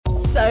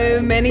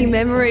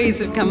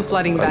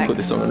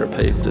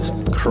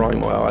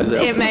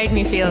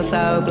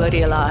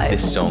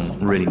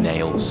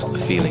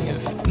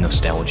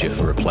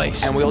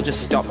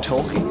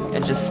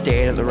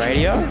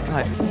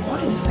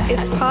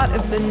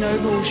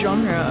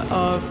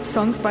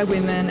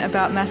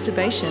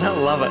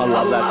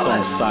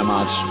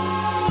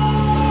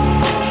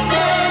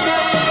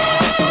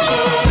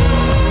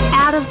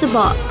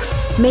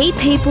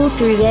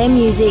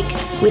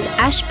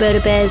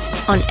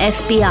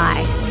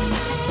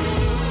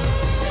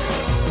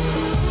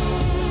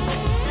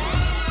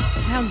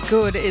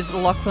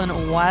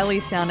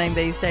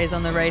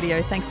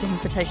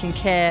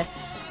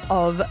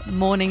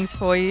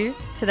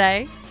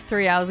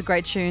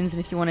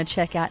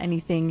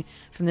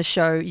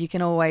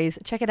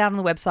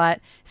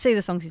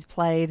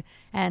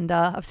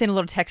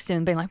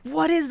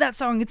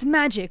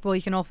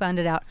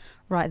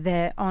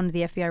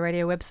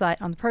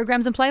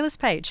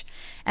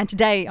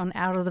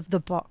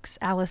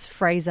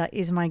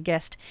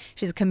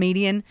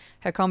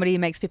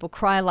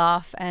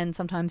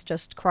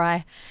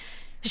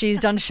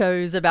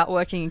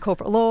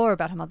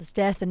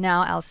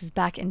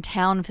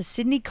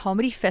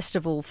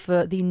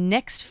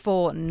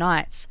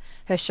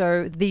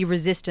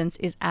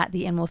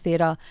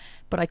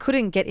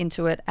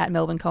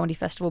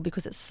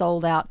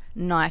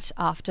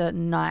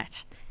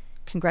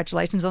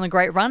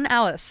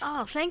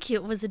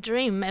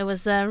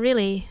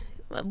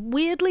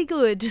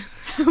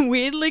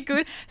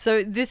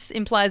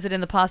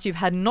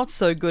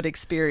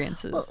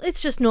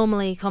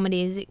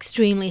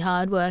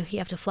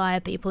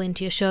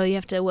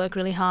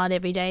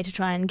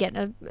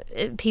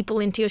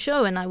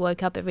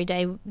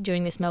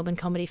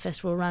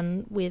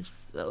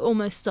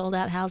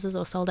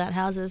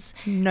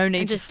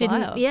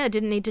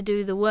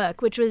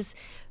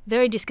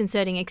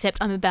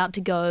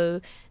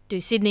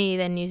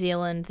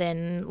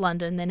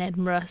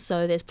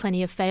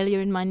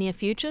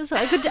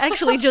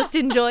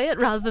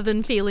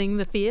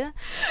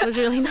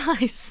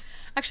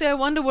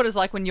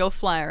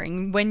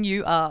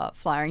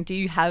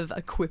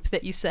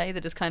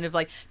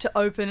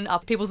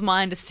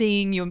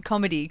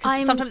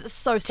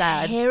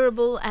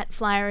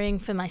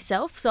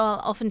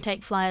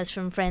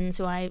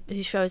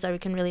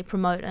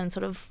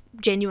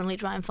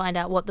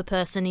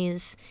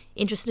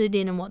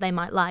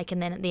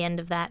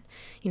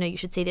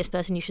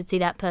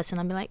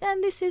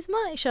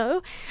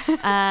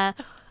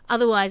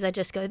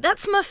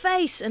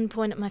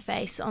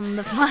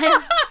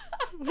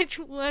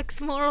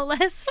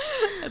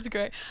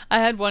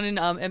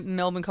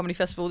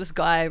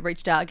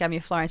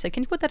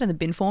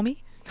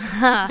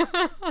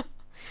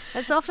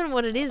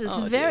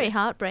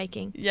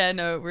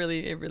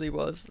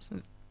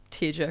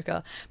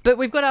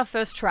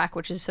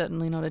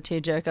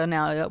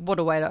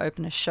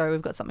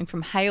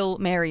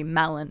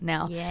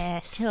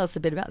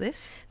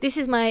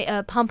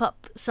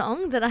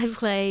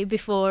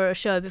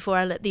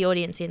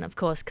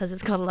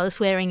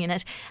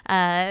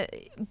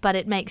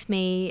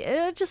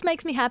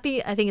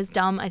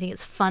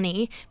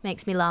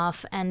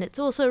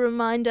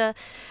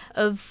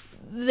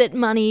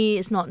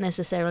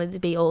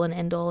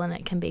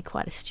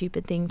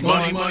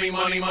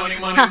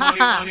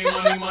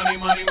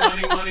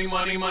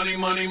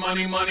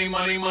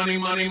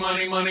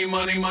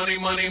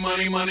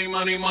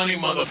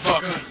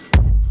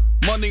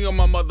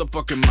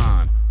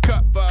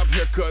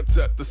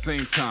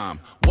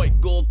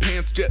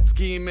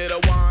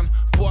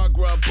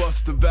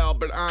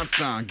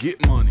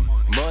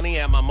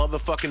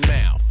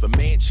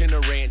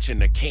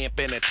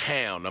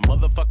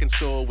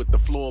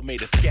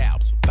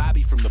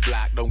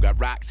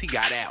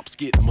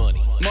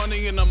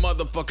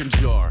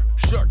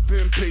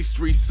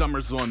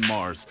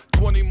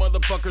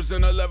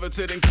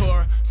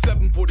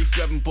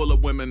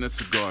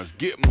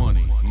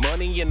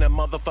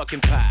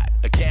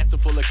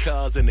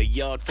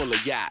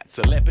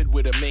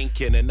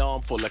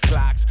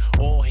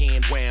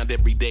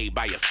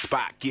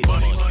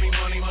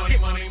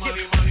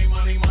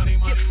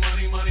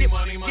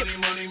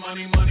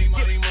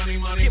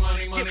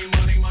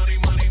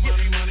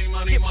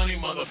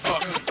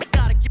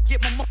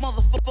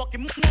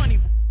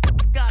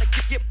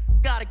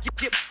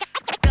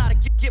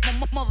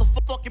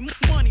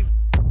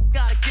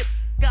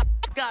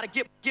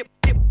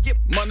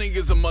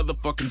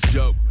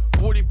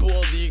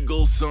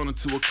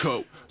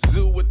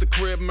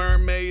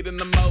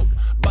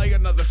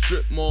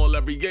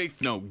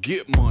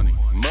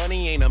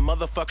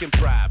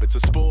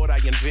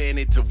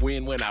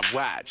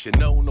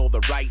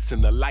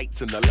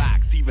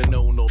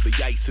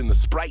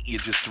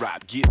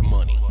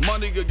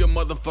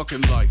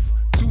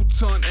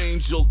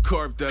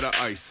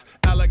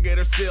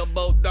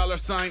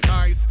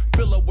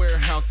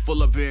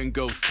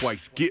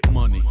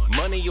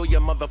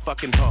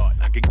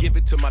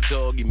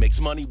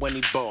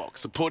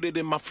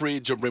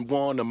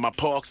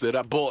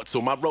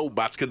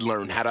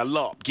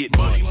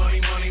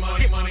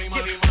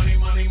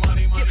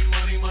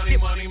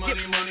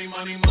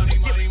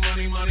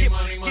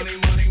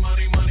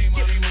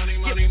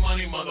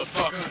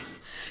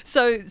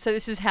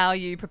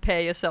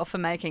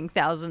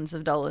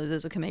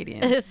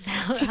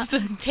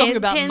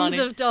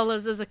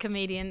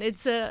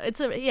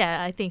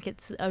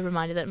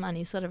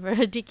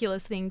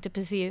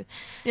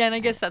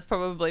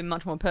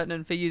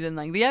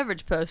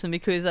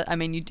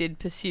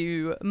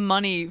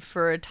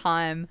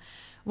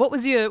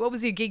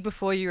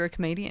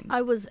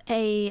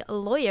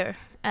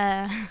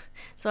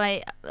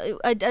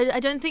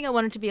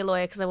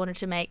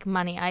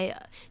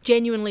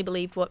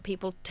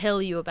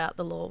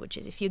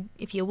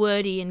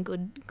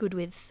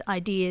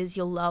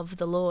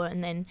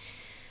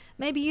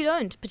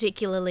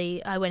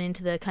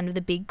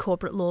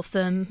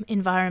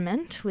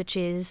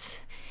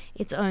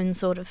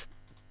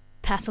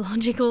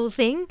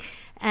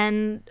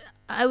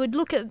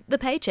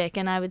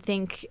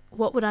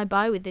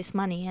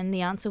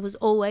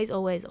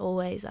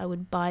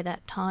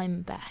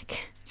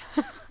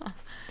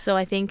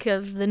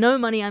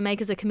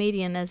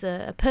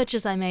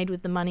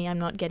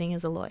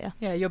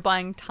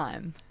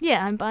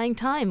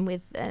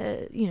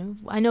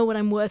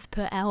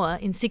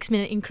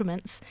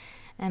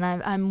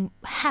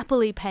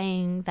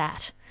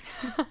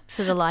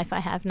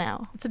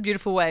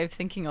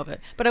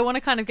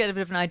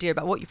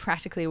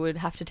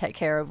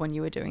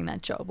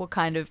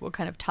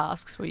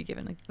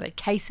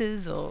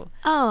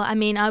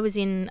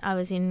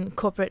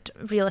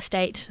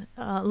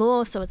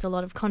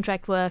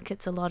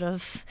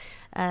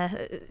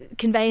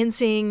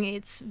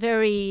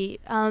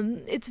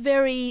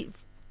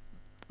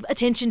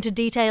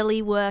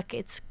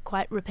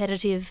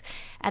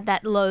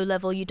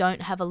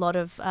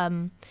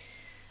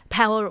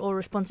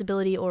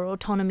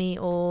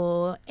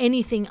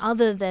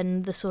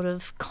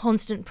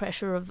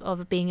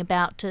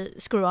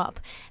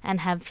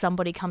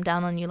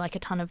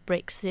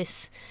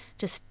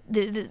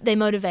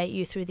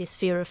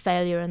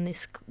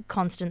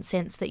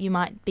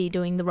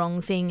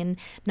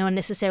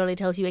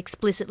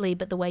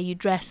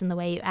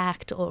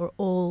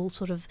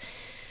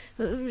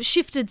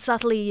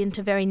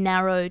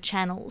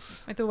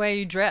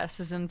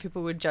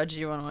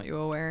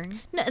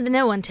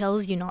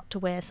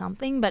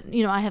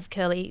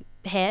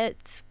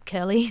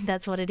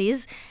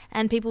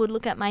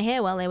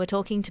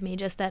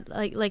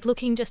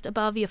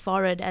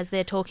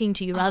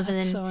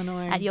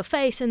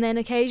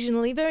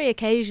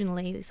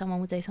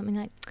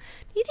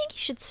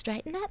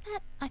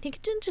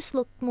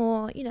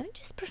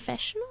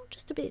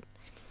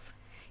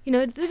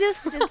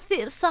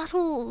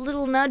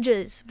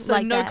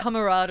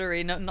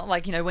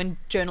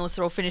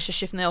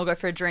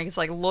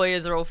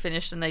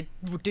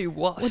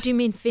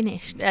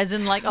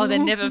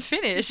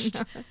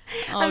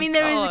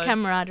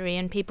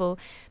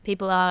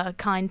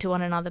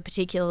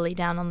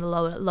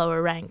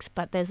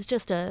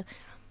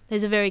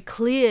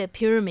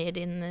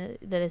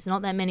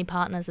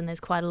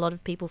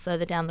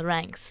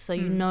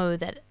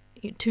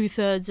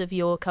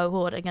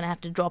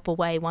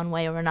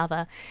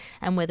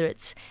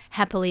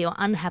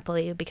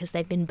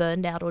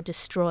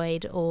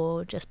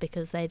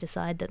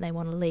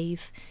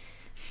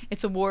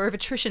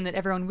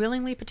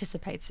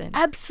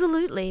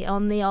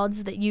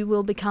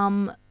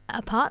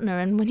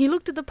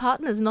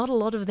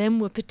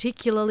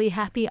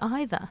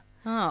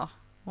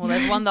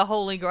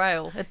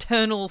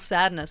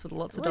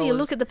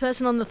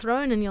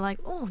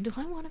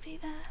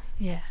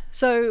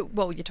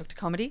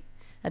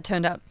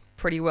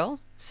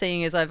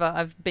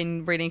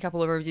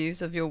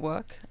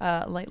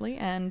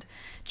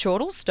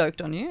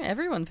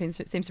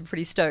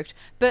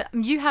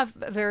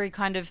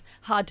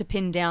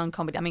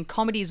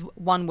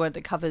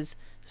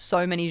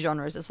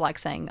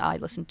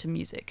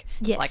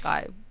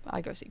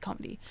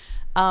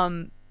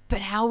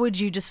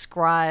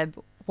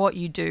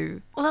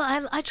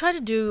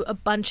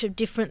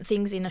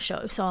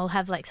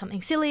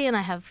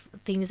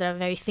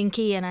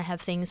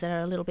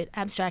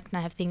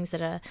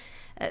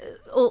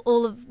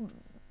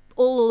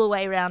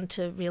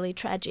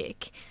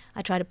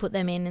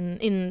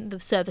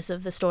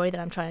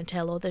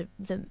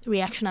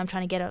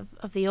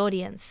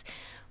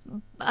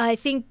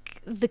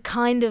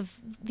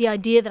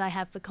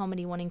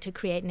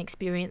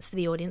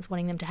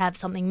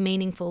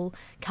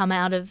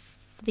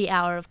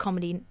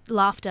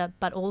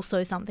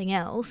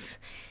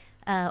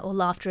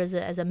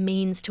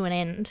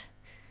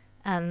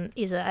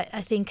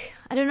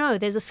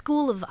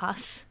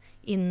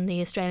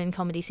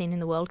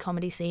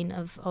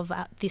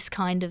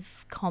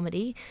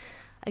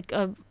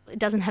It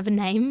doesn't have a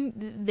name.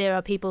 There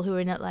are people who are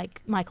in it,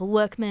 like Michael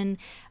Workman,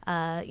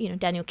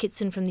 Daniel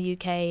Kitson from the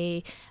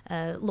UK,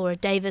 Laura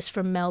Davis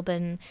from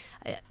Melbourne,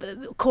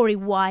 Corey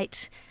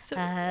White. So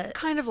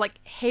kind of like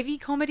heavy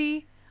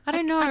comedy. I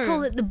don't know. I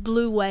call it the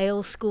Blue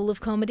Whale School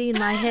of Comedy in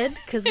my head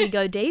because we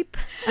go deep.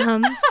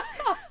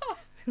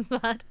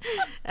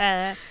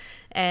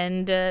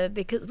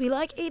 Because we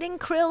like eating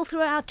krill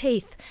through our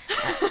teeth.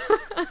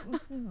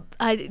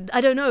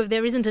 I don't know.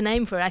 There isn't a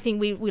name for it. I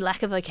think we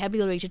lack a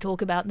vocabulary to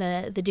talk about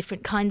the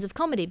different kinds of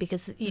comedy,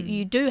 because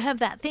you do have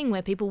that thing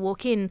where people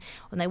walk in,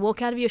 when they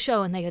walk out of your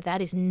show and they go,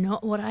 that is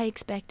not what I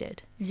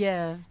expected.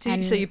 Yeah.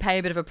 So you pay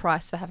a bit of a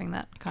price for having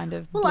that kind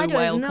of blue I don't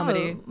whale know.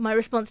 comedy. My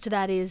response to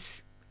that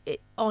is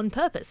on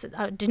purpose.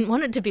 I didn't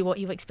want it to be what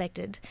you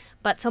expected,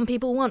 but some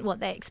people want what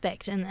they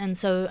expect, and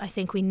so I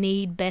think we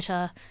need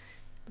better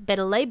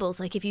labels.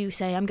 Like if you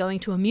say I'm going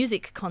to a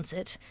music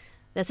concert,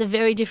 that's a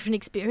very different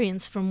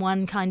experience from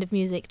one kind of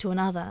music to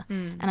another.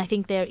 And I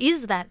think there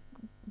is that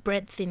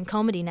breadth in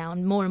comedy now,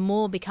 and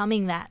more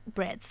becoming that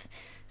breadth.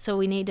 So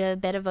we need a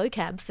better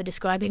vocab for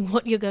describing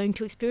what you're going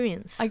to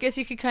experience. I guess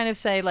you could kind of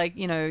say, like,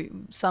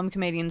 some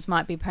comedians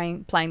might be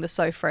playing the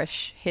So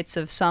Fresh hits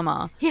of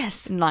summer.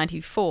 Yes.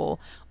 94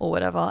 or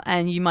whatever,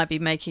 and you might be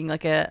making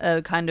like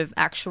a kind of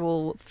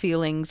actual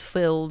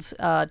feelings-filled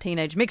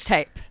teenage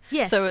mixtape.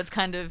 Yes. So it's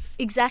kind of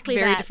exactly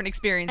very that. different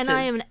experiences. And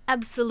I am an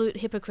absolute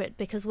hypocrite,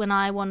 because when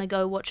I want to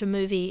go watch a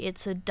movie,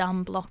 it's a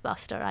dumb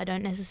blockbuster. I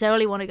don't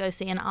necessarily want to go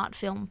see an art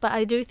film, but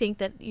I do think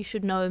that you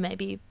should know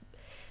maybe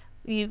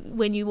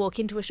when you walk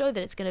into a show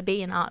that it's going to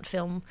be an art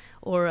film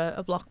or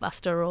a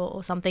blockbuster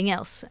or something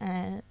else,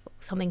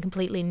 something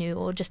completely new,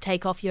 or just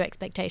take off your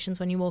expectations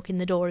when you walk in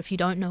the door if you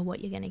don't know what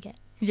you're going to get.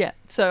 Yeah,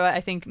 so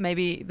I think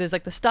maybe there's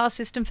like the star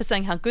system for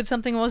saying how good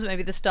something was,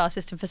 maybe the star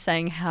system for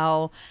saying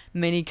how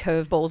many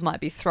curveballs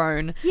might be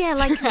thrown. Yeah,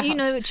 like,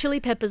 throughout.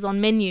 Chili peppers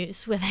on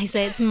menus where they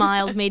say it's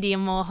mild,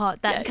 medium or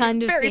hot, that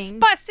kind of very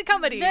thing. Spicy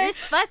comedy. Very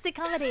spicy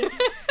comedy.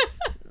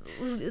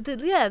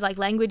 Like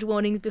language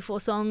warnings before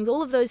songs,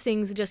 all of those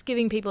things are just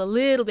giving people a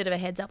little bit of a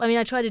heads up. I mean,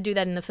 I try to do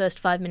that in the first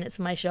 5 minutes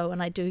of my show,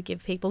 and I do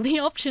give people the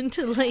option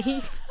to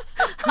leave.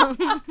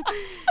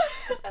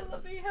 I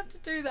love that you have to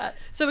do that.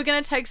 So we're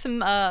going to take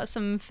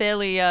some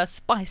fairly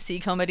spicy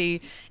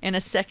comedy in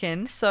a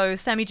second. So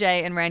Sammy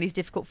J and Randy's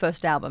difficult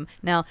first album.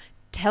 Now,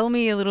 tell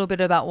me a little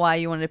bit about why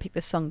you wanted to pick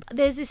this song.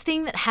 There's this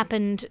thing that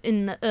happened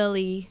in the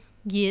early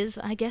years,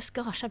 I guess.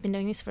 Gosh, I've been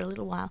doing this for a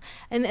little while.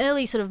 In the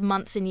early sort of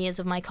months and years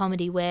of my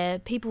comedy, where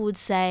people would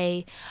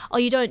say, "Oh,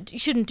 you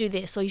shouldn't do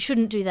this, or you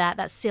shouldn't do that.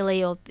 That's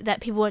silly," or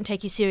that people won't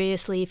take you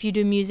seriously. If you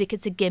do music,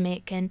 it's a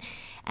gimmick,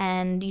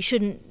 and you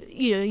shouldn't,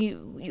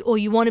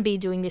 you want to be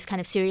doing this kind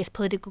of serious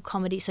political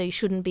comedy, so you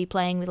shouldn't be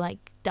playing with like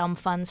dumb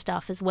fun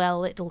stuff as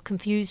well. It'll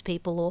confuse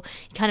people, or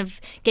you kind of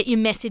get your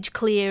message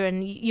clear,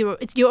 and you're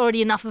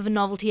already enough of a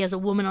novelty as a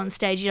woman on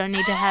stage. You don't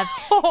need to have,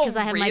 because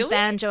I have my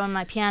banjo and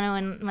my piano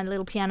and my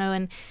little piano,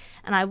 and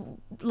I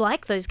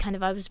like those kind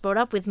of, I was brought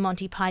up with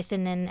Monty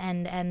Python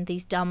and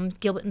these dumb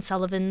Gilbert and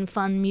Sullivan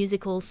fun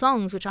musical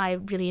songs, which I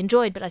really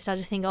enjoyed, but I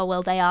started to think, oh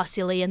well, they are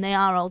silly and they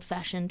are old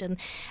fashioned, and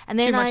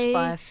then too much I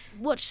spice.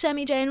 Watched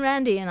Sammy J and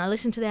Randy, and I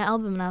listened to their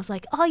album, and I was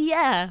like, oh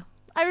yeah,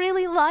 I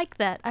really like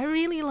that. I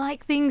really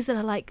like things that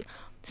are like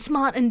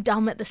smart and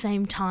dumb at the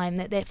same time,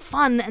 that they're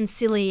fun and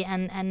silly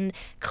and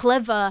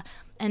clever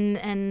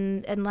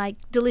and like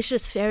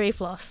delicious fairy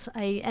floss.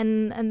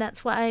 And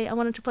that's why I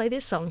wanted to play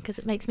this song, because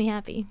it makes me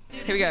happy.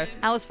 Here we go.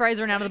 Alice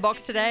Fraser and Out of the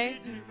Box today.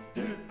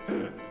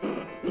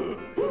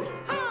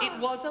 It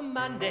was a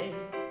Monday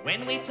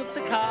when we took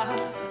the car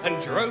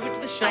and drove it to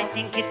the shops. I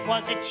think it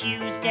was a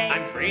Tuesday.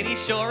 I'm pretty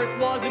sure it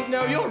wasn't.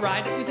 No, you're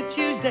right, it was a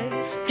Tuesday.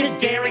 Cause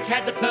Derek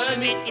had the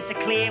permit. It's a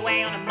clear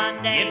way on a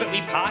Monday. Yeah, but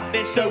we parked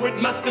there, so it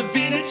must have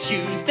been a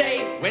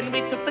Tuesday when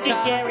we took the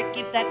car. Did Derek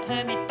give that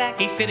permit back?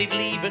 He said he'd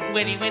leave it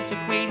when he went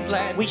to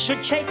Queensland. We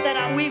should chase that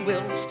up. We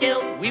will.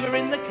 Still, we were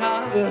in the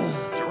car,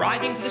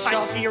 driving to the I'm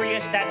shops.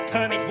 serious, that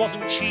permit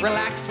wasn't cheap.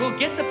 Relax, we'll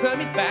get the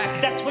permit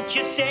back. That's what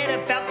you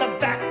said about the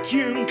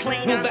vacuum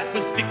cleaner. Well, that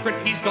was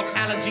different. He's got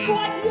allergies.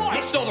 Like what?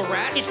 You saw the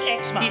rash. It's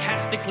eczema. He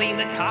has to clean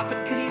the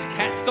carpet because his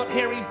cat's got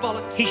hairy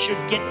bollocks. He should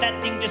get that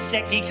thing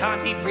dissected. He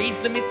can't, he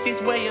breeds them. It's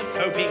his way of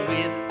coping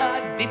with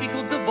a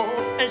difficult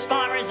divorce. As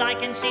far as I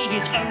can see,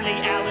 his only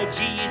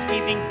allergy is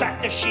giving back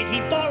the shit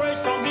he borrows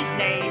from his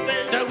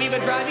neighbours. So we were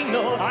driving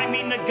north. I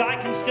mean, the guy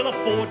can still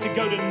afford to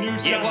go to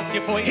Noosa. Yeah, what's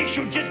your point? He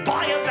should just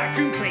buy a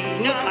vacuum cleaner.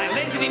 Look, I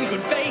lent it in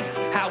good faith.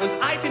 How was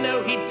I to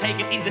know he'd take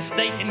it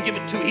interstate and give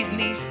it to his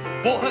niece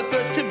for her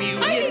first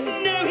communion? I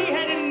didn't know he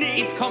had a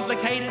niece. It's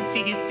complicated.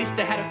 See, his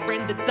sister had a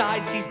friend that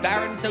died. She's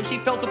barren, so she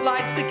felt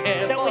obliged to care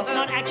So for it's her.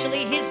 not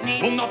actually his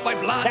niece? Well, not by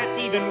blood. That's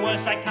even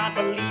worse. I can't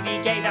believe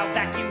he gave our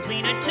vacuum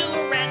cleaner to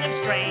a random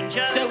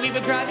stranger. So we were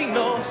driving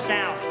north.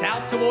 South.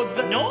 South towards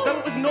the... North? No,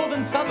 it was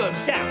northern suburbs.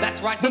 South.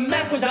 That's right. The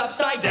map was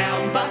upside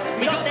down, but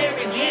we got there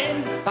in the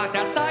end. Parked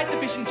outside the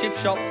fish and chip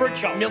shop. Fruit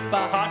shop, milk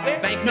bar, hardware,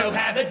 bank, no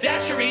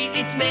haberdashery.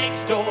 It's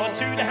next door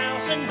to the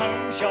house and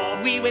home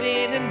shop. We went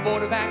in and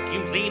bought a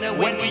vacuum cleaner.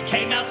 When we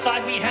came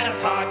outside, we had a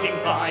parking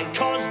fine.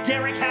 Cause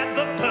Derek had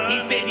the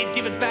permit. He said he'd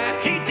give it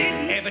back. He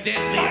didn't.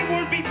 Evidently. I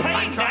won't be paying.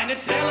 I'm trying to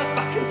tell a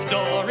fucking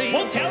story.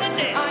 Well, tell it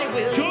then. I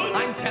will. Good.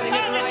 I'm telling it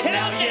Just right tell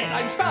now. it Yes,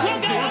 then. I'm trying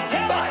Well, go to. on,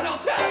 tell Fine, it. I'll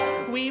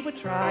tell. We were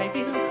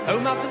driving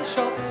home after the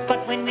shops.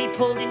 But when we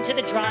pulled into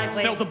the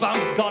driveway, Felt a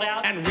bump, got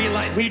out, and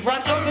realised we'd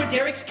run over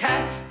Derek's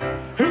cat,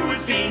 who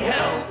was being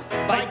held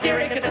by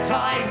Derek at the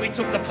time. We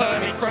took the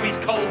permit from his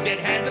cold dead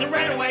hands and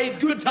ran away.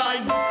 Good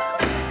times.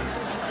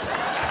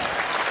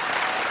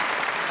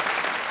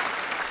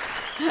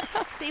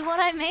 See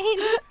what I mean?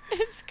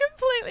 It's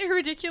completely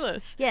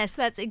ridiculous. Yes,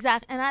 that's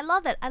exact. And I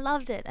love it. I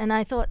loved it. And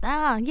I thought,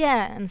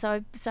 yeah. And so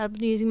I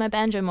started using my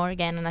banjo more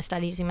again, and I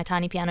started using my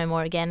tiny piano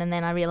more again. And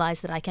then I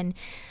realised that I can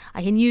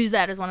use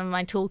that as one of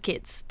my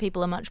toolkits.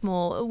 People are much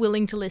more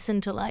willing to listen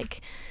to,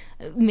 like,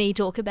 me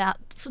talk about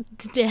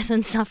death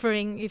and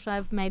suffering if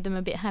I've made them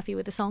a bit happy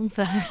with the song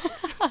first.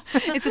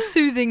 It's a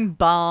soothing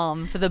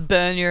balm for the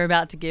burn you're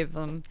about to give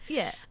them.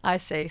 Yeah. I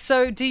see.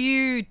 So do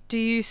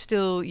you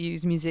still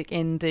use music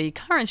in the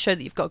current show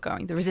that you've got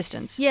going, The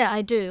Resistance? Yeah,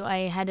 I do.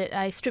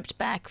 I stripped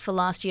back for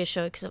last year's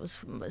show because it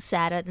was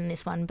sadder than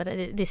this one. But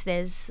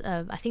there's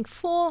I think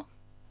 4-5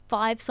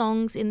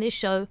 songs in this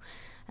show,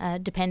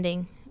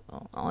 depending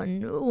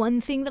on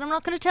one thing that I'm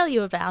not going to tell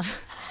you about.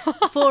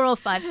 4 or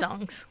 5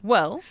 songs.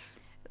 Well,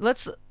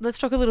 let's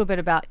talk a little bit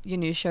about your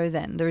new show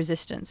then, The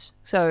Resistance.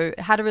 So it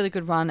had a really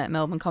good run at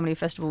Melbourne Comedy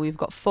Festival. We've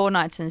got 4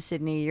 nights in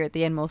Sydney. You're at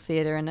the Enmore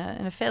Theatre in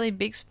a fairly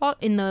big spot.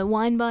 In the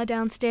wine bar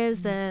downstairs.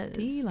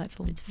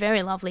 Delightful. It's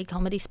very lovely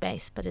comedy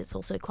space, but it's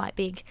also quite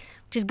big,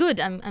 which is good.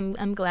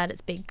 I'm glad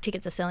it's big.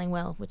 Tickets are selling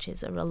well, which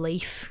is a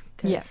relief.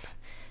 Yep.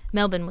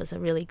 Melbourne was a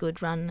really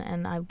good run,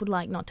 and I would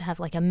like not to have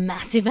like a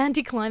massive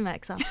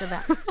anticlimax after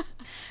that.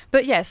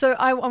 But yeah, so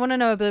I want to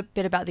know a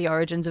bit about the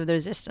origins of the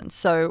Resistance.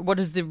 So what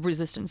does the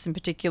Resistance in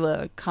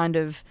particular kind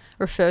of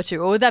refer to?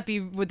 Or would that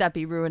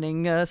be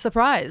ruining a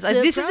surprise?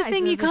 This is the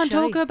thing, you can't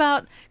talk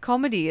about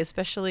comedy,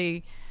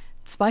 especially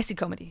spicy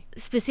comedy.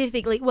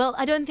 Specifically, well,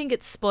 I don't think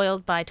it's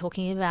spoiled by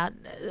talking about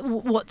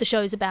what the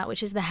show's about,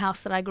 which is the house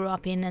that I grew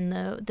up in and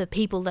the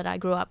people that I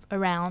grew up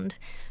around.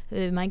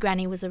 My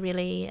granny was a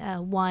really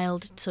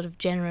wild, sort of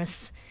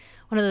generous,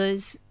 one of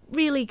those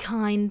really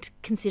kind,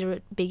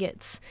 considerate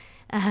bigots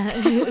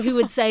who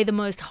would say the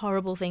most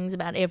horrible things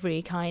about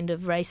every kind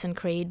of race and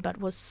creed, but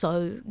was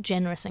so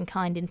generous and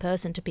kind in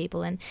person to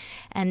people.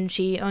 And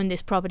she owned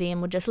this property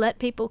and would just let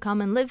people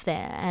come and live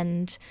there.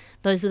 And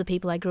those were the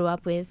people I grew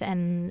up with,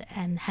 and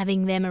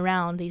having them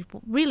around, these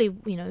really,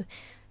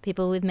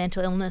 people with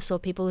mental illness or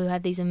people who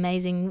had these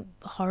amazing,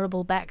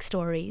 horrible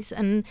backstories.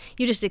 And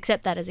you just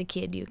accept that as a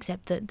kid. You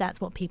accept that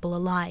that's what people are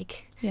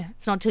like. Yeah.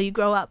 It's not until you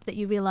grow up that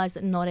you realise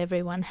that not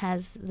everyone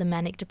has the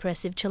manic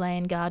depressive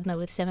Chilean gardener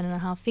with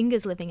 7.5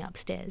 fingers living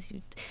upstairs.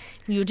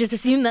 You just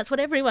assume that's what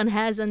everyone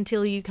has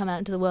until you come out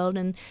into the world.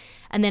 And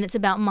then it's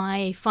about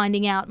my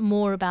finding out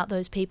more about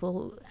those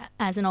people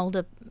as an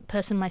older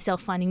person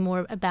myself, finding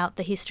more about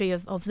the history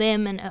of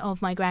them and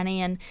of my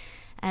granny,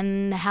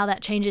 and how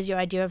that changes your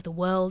idea of the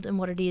world and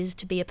what it is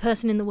to be a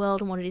person in the world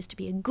and what it is to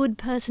be a good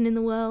person in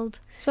the world.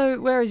 So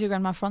where is your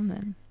grandma from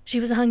then? She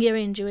was a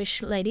Hungarian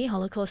Jewish lady,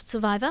 Holocaust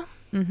survivor.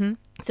 Mm-hmm.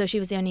 So she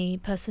was the only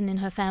person in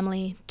her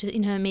family,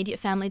 in her immediate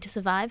family, to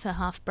survive. Her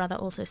half-brother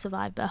also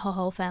survived, but her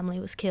whole family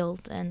was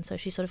killed. And so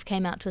she sort of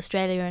came out to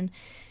Australia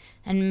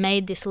and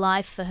made this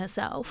life for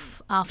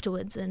herself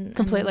afterwards.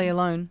 Completely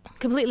alone.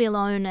 Completely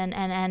alone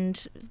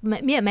and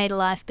made a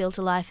life, built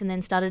a life, and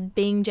then started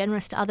being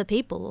generous to other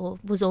people, or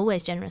was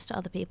always generous to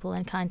other people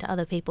and kind to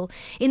other people,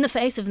 in the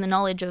face of the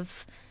knowledge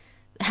of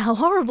how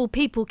horrible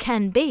people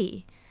can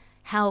be,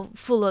 how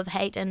full of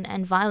hate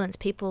and violence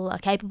people are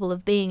capable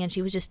of being, and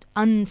she was just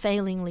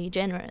unfailingly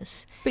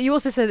generous. But you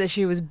also said that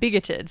she was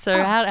bigoted,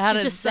 so how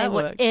did just say that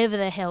work? Whatever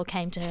the hell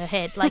came to her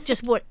head, like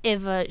just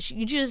whatever.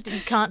 You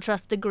can't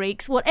trust the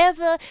Greeks,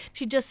 whatever.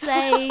 She'd just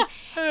say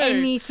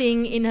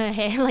anything in her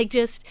head, like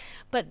just.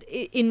 But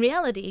in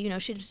reality,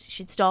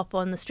 she'd stop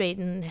on the street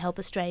and help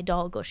a stray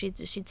dog, or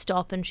she'd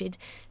stop and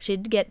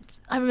she'd get.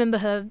 I remember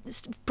her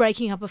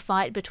breaking up a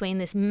fight between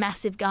this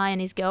massive guy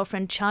and his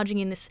girlfriend, charging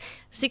in this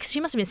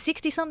she must have been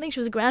 60-something. She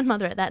was a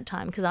grandmother at that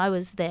time because I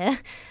was there,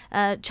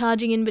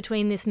 charging in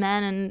between this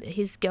man and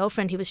his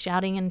girlfriend. He was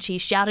shouting, and she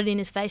shouted in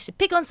his face to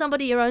pick on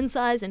somebody your own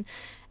size,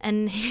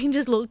 and he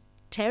just looked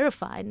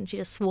terrified, and she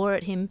just swore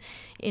at him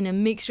in a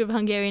mixture of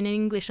Hungarian and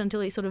English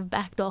until he sort of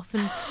backed off.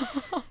 And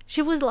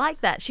she was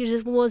like that. She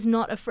just was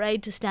not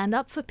afraid to stand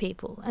up for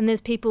people. And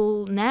there's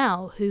people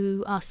now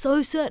who are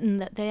so certain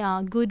that they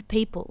are good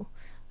people,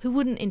 who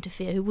wouldn't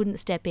interfere, who wouldn't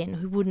step in,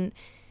 who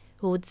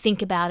would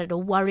think about it or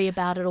worry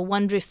about it or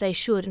wonder if they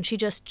should. And she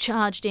just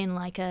charged in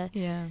like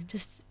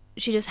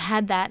she just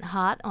had that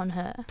heart on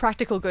her.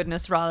 Practical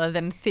goodness rather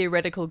than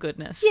theoretical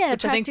goodness. Yeah,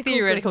 which I think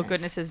theoretical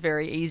goodness is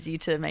very easy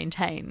to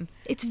maintain.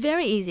 It's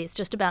very easy. It's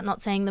just about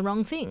not saying the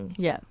wrong thing.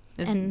 Yeah,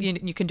 And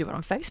you can do it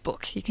on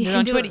Facebook. You can do it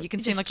on Twitter. You can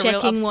seem like a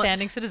real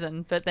upstanding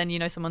citizen, but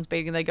then someone's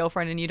beating their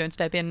girlfriend and you don't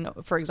step in,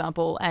 for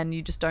example, and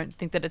you just don't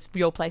think that it's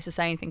your place to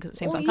say anything because it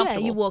seems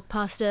uncomfortable. Yeah, you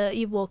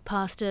walk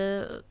past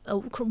a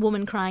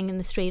woman crying in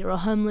the street or a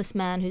homeless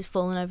man who's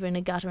fallen over in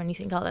a gutter and you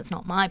think, oh, that's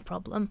not my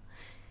problem.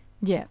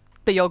 Yeah,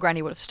 but your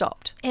granny would have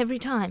stopped. Every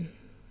time.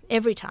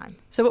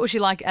 So what was she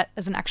like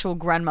as an actual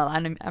grandmother?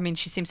 And I mean,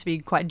 she seems to be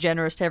quite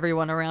generous to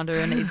everyone around her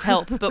and needs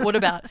help. But what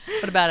about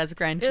as a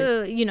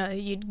grandchild?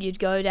 You'd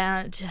go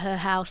down to her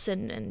house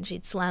and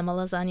she'd slam a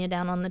lasagna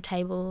down on the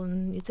table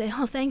and you'd say,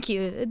 "Oh, thank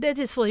you. That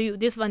is for you.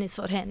 This one is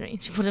for Henry."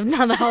 She put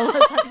another whole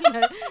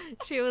lasagna.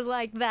 She was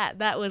like that.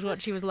 That was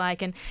what she was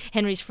like. And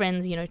Henry's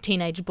friends,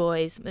 teenage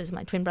boys, as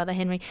my twin brother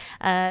Henry,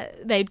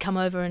 they'd come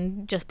over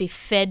and just be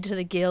fed to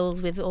the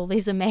gills with all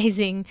these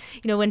amazing.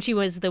 When she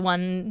was the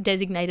one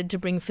designated to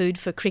bring food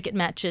for cricket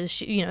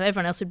matches,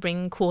 everyone else would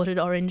bring quartered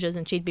oranges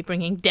and she'd be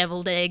bringing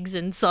deviled eggs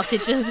and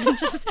sausages and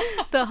just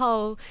the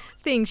whole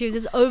thing. She was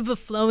just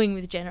overflowing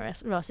with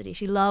generosity.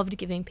 She loved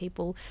giving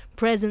people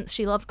presents.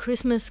 She loved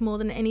Christmas more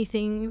than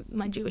anything.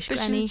 My Jewish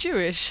granny, she's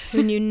Jewish,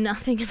 who knew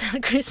nothing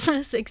about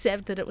Christmas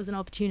except that it was an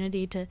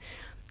opportunity to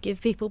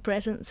give people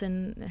presents,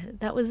 and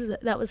that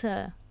was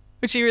her.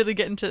 Would she really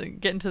get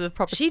into the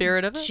proper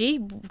spirit of it? She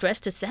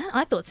dressed as Santa.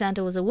 I thought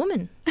Santa was a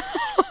woman.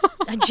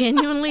 I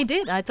genuinely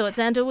did. I thought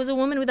Santa was a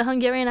woman with a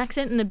Hungarian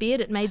accent and a beard.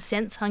 It made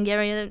sense.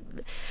 Hungarians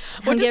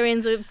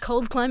are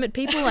cold climate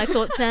people. I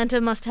thought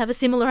Santa must have a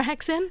similar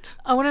accent.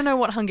 I want to know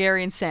what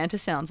Hungarian Santa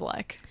sounds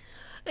like.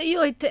 You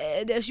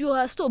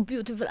are so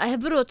beautiful. I have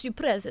brought you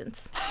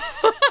presents.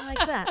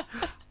 Like that.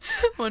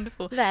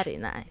 Wonderful. Very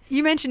nice.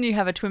 You mentioned you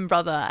have a twin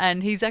brother,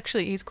 and he's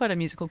quite a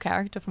musical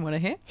character from what I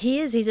hear. He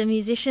is. He's a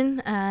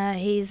musician.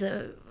 He's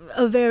a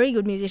very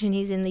good musician.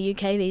 He's in the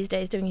UK these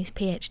days doing his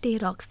PhD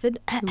at Oxford.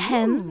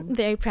 I'm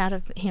very proud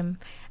of him.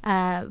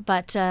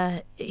 But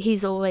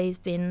he's always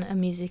been a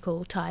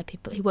musical type.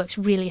 He works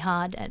really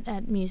hard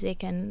at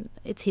music, and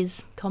it's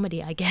his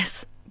comedy, I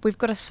guess. We've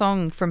got a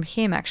song from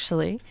him,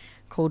 actually,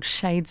 called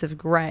Shades of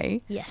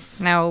Grey. Yes.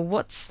 Now,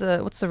 what's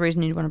the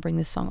reason you want to bring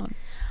this song on?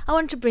 I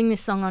wanted to bring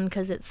this song on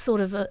because it's sort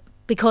of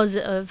because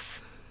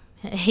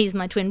he's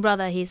my twin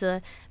brother.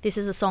 This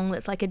is a song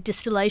that's like a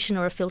distillation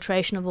or a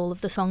filtration of all of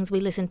the songs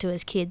we listened to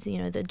as kids.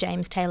 The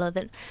James Taylor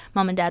that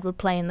Mum and Dad would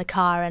play in the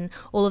car, and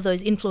all of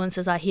those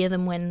influences. I hear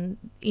them when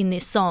in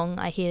this song.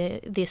 I hear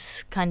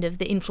this kind of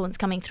the influence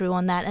coming through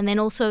on that, and then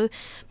also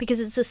because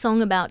it's a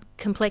song about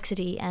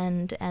complexity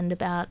and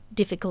about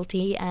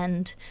difficulty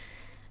and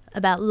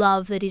about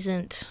love that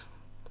isn't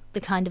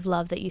the kind of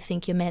love that you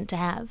think you're meant to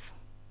have.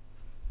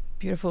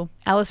 Beautiful.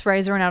 Alice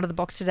Fraser and Out of the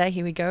Box today.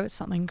 Here we go. It's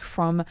something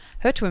from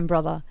her twin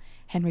brother,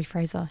 Henry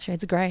Fraser,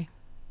 Shades of Grey.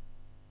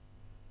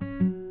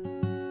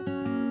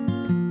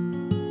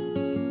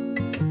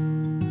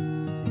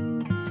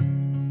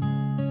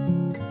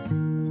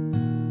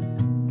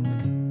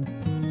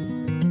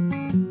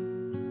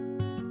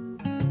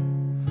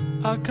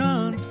 I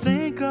can't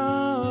think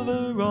of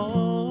a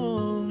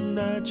wrong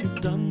that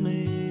you've done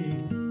me,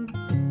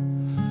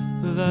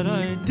 that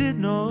I did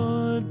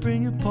not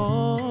bring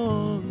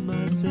upon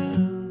myself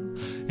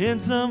in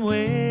some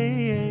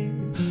way.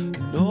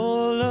 And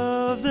all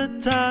of the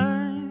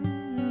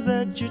times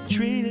that you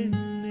treated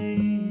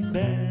me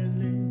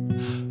badly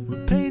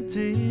were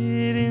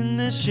painted in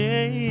the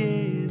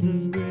shades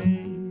of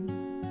grey.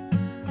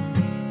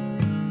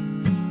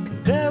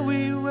 There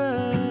we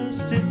were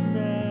sitting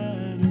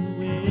at a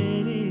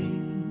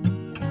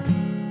wedding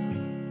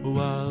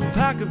while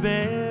Packer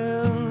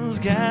Bell's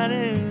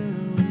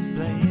cannon was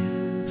playing.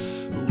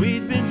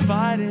 We'd been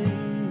fighting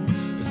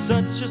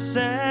such a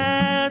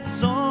sad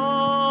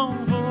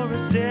song for a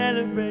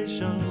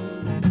celebration.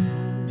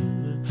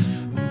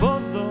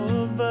 Both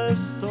of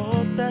us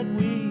thought that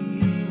we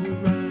were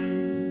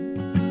right.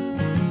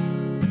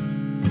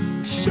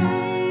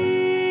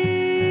 Shades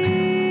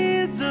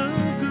of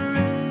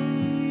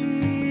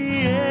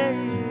grey,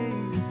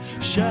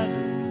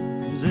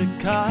 shadows are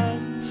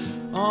cast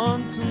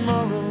on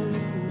tomorrow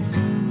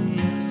from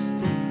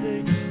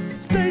yesterday. The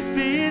space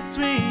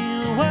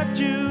between what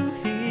you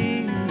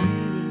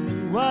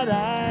what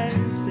I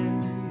say is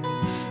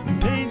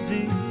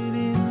painted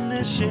in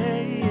the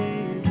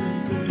shade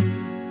of grey.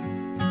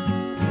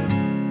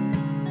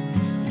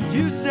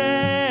 You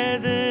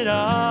said that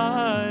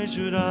I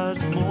should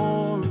ask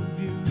more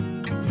of you,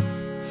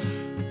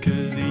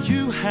 'cause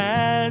you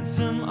had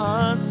some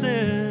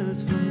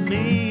answers for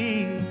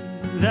me.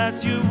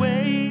 That's your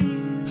way,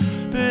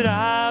 but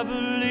I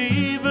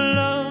believe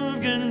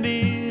love can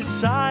be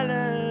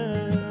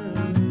silent,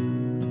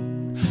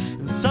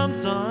 and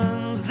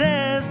sometimes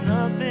there's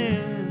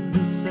nothing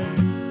to say.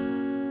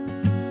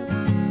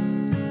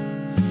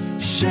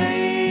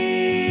 Shades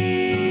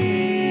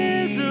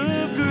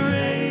of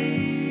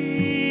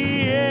grey,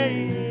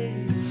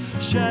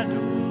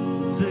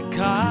 shadows are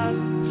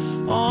cast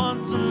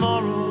on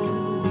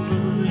tomorrow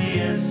from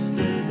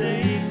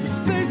yesterday. The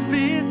space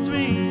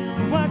between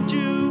what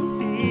you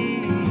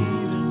hear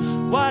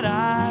and what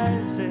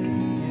I say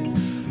is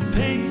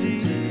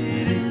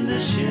painted in the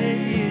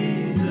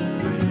shades of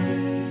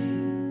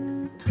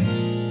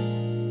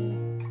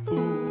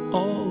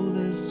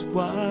this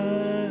while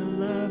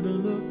I've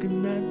been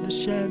looking at the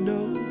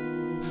shadow,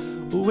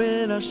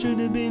 when I should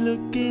have been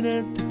looking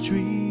at the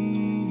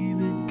tree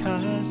that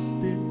cast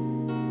it.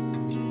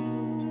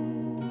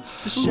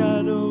 The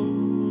shadow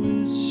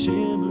is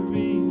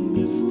shimmering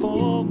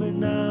before me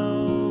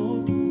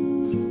now,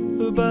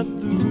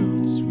 but the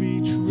roots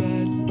reach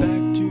right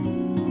back to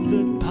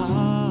the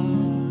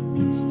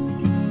past.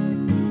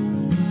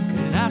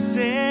 And I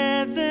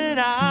said that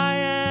I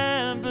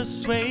am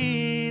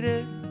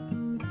persuaded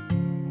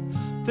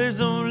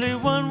there's only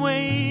one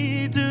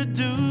way to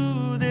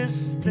do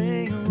this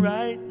thing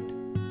right.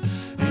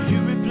 And you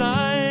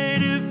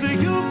replied, if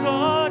you've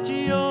got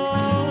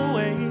your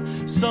way,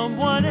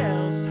 someone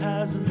else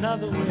has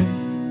another way.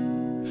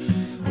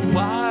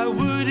 Why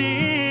would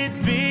it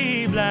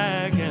be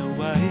black and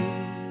white?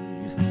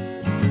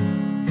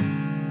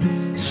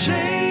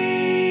 Shades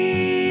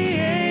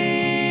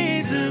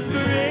of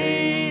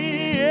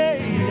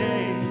gray,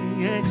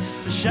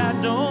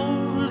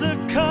 shadows are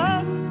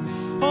cast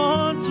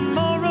on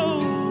tomorrow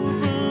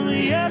from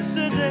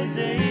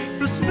yesterday.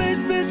 The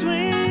space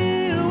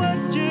between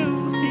what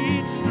you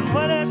hear and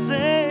what I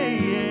say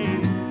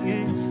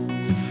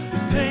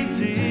is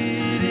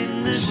painted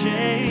in the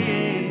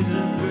shades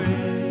of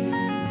gray.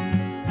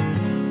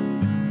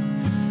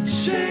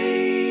 Shades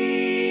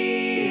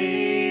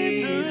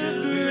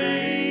of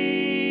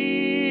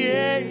gray.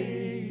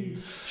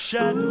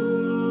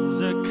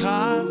 Shadows are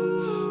cast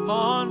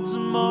on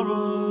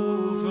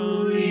tomorrow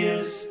from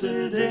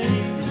yesterday.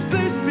 The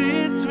space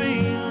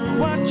between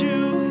what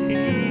you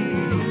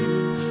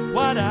hear,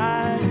 what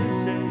I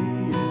say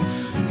is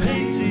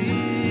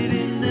painted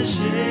in the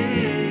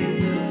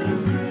shades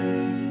of gray.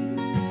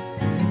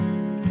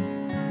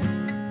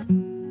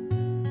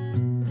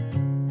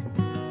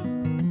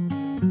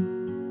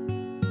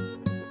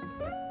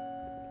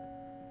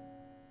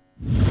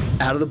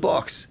 Out of the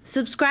box.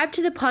 Subscribe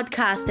to the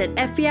podcast at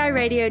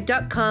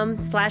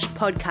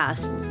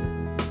fbiradio.com/podcasts.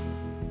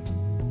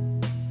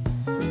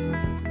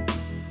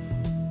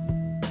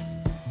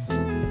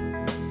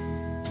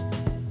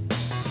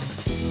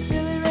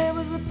 Billy Ray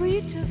was the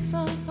preacher's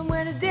son, and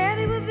when his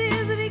daddy would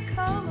visit, he'd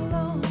come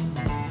along.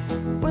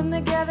 When they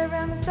gathered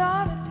around and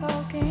started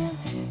talking,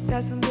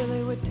 Cousin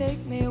Billy would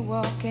take me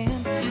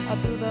walking. Out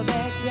through the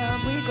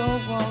backyard we go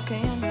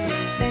walking.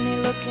 Then he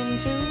looked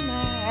into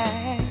my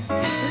eyes.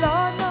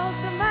 Lord knows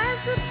to my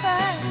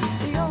surprise,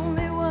 the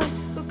only one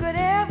who could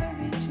ever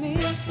reach me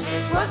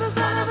was the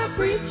son of a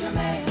preacher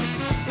man.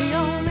 The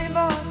only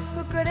boy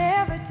who could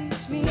ever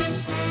teach me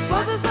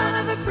was the son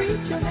of a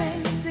preacher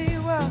man. Yes, he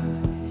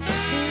was.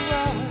 He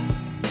was.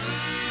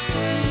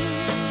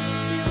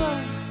 Yes, he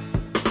was.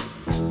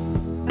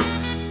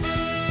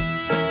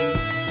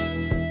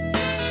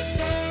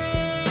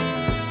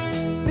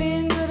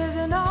 Being good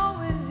isn't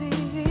always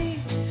easy,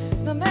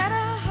 no matter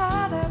how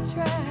hard I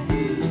try.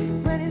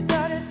 When he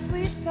started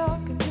sweet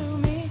talking to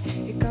me,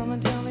 he'd come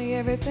and tell me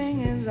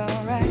everything is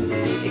alright.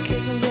 He'd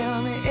kiss and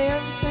tell me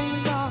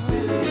everything's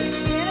alright.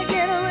 Can I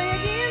get away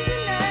again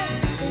tonight?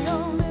 The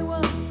only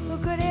one who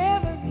could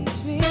ever reach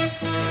me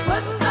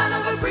was the son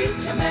of a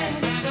preacher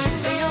man.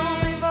 The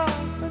only boy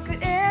who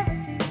could ever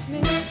teach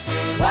me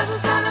was the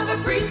son of a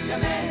preacher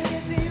man.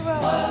 Yes, he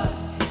was.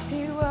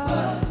 He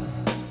was.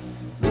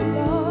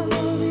 Lord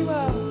knows he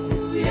was.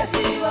 Yes,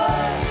 he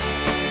was.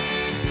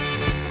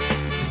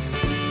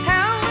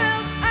 How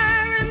well I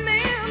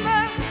remember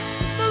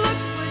the look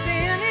was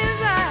in his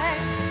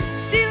eyes,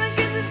 stealing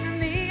kisses from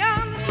me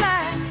on the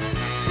slide,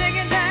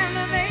 taking time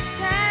to make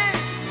time,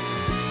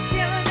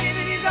 telling me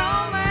that he's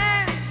all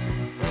mine,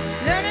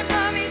 learning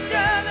from each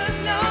other's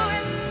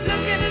knowing,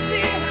 looking to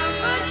see how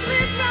much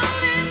we've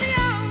grown. And the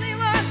only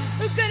one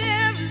who could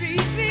ever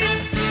reach me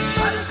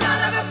was the son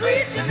of a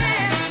preacher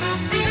man.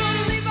 The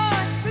only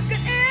boy who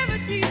could ever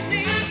teach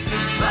me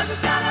was the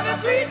son of a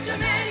preacher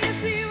man.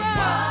 Yes, he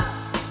was.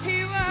 He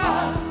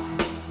was.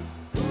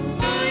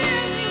 Oh,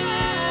 yes, he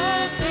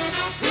was.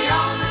 The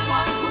only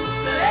one who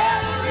could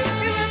ever reach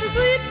me was the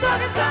sweet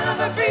talking son of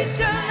a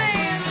preacher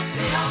man.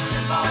 The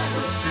only boy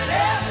who could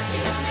ever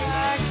teach me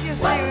was the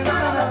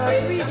son of a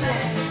preacher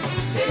man.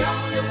 The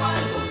only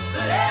one who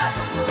could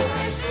ever prove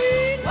me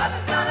sweet was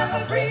the son of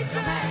a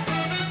preacher man.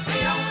 The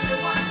only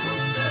one who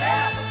could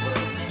ever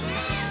prove me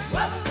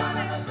was the son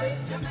of a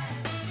preacher man.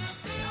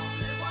 The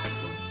only one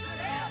who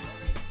could ever.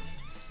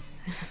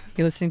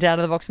 You're listening to Out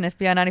of the Box on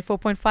FBI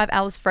 94.5.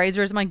 Alice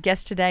Fraser is my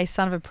guest today.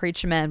 Son of a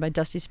Preacher Man by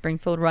Dusty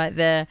Springfield right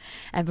there.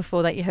 And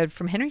before that you heard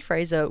from Henry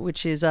Fraser,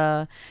 which is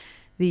the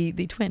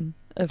twin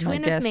of my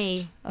guest. Twin of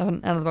me.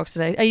 On Out of the Box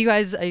today. Are you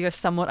guys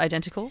somewhat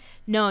identical?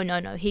 No.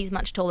 He's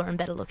much taller and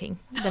better looking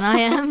than I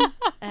am.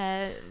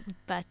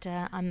 But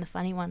I'm the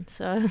funny one.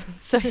 So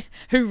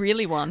who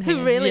really won?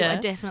 Who really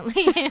won?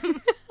 Definitely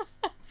him.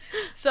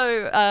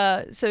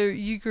 So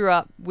you grew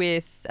up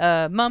with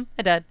mum,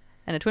 a dad,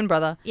 and a twin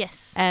brother.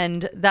 Yes.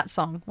 And that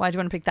song. Why do you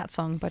want to pick that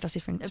song by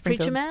Dusty Springfield?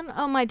 Preacher Man?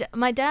 Oh,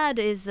 my dad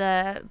is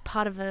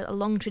part of a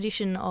long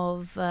tradition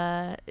of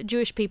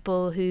Jewish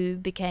people who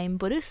became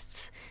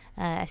Buddhists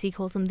as he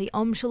calls them, the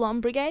Om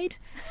Shalom Brigade.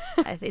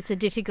 It's a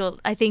difficult,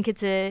 I think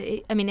it's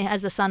a, I mean,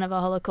 as the son of a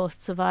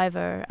Holocaust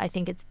survivor, I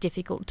think it's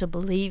difficult to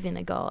believe in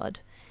a God,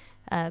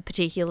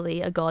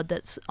 particularly a God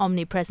that's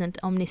omnipresent,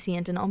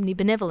 omniscient, and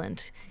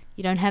omnibenevolent.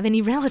 You don't have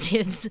any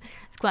relatives.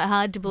 It's quite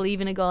hard to believe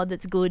in a God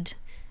that's good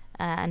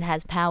and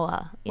has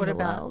power in the world.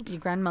 What about your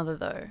grandmother,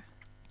 though?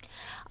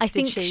 I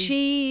think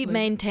she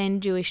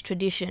maintained Jewish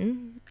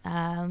tradition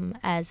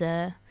as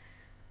a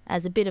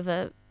bit of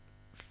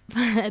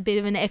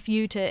an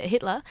FU to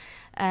Hitler.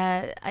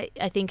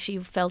 I think she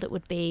felt it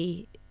would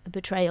be a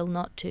betrayal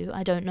not to.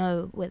 I don't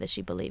know whether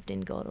she believed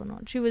in God or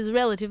not. She was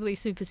relatively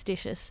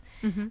superstitious,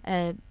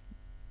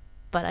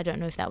 but I don't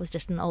know if that was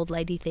just an old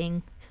lady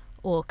thing,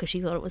 or because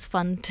she thought it was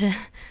fun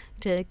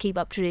to keep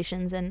up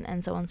traditions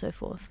and so on and so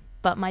forth.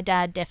 But my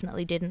dad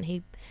definitely didn't.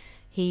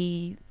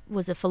 He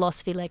was a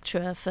philosophy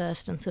lecturer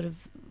first and sort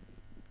of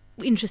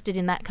interested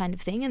in that kind of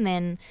thing, and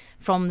then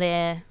from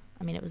there,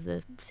 I mean, it was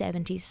the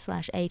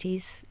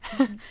 70s/80s.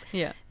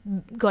 Yeah.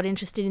 Got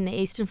interested in the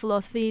Eastern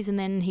philosophies, and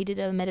then he did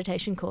a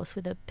meditation course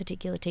with a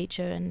particular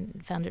teacher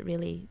and found it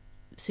really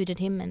suited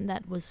him, and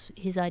that was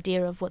his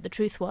idea of what the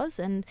truth was.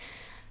 And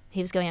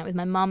he was going out with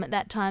my mum at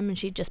that time, and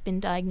she'd just been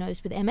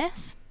diagnosed with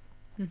MS,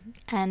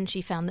 and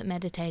she found that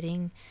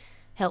meditating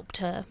helped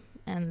her,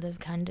 and the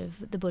kind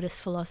of the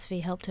Buddhist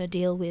philosophy helped her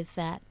deal with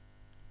that,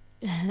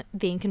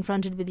 being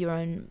confronted with your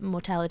own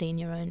mortality and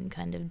your own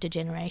kind of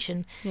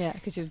degeneration. Yeah,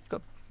 because you've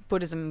got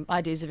Buddhism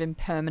ideas of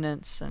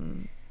impermanence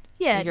and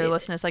yeah,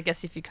 egolessness. I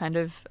guess if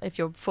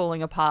you're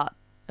falling apart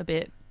a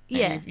bit,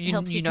 yeah, you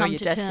helps you know come your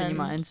to death's terms. in your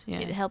mind. Yeah.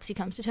 It helps you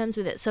come to terms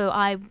with it. So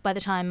by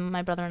the time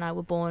my brother and I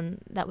were born,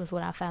 that was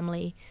what our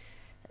family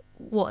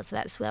was.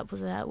 That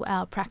was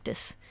our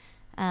practice.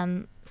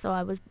 So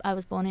I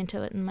was born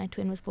into it, and my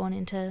twin was born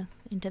into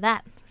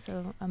that.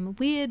 So I'm a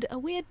weird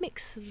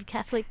mix of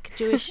Catholic,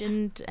 Jewish,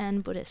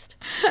 and Buddhist.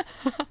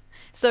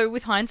 So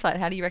with hindsight,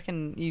 how do you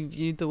reckon you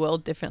viewed the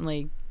world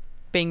differently,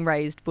 being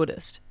raised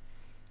Buddhist?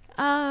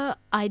 I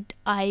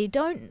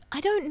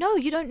don't know.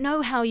 You don't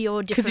know how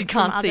you're different you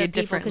can't from see other it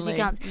people because you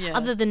can't, differently. Yeah.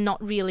 other than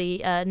not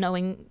really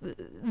knowing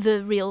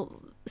the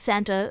real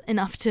Santa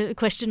enough to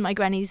question my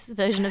granny's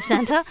version of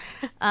Santa.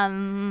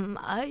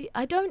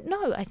 I don't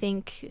know. I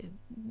think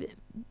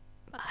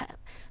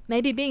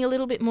maybe being a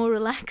little bit more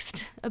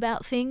relaxed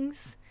about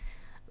things.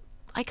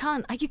 You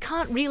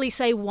can't really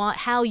say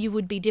how you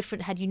would be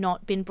different had you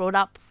not been brought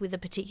up with a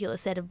particular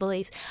set of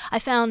beliefs. I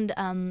found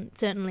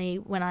certainly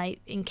when I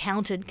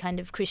encountered kind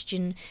of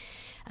Christian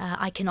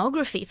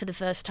iconography for the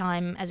first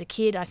time as a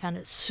kid, I found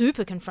it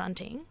super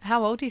confronting.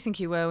 How old do you think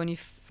you were when you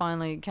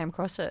finally came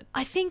across it?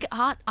 I think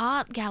art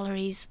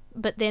galleries,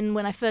 but then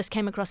when I first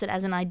came across it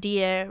as an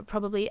idea,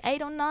 probably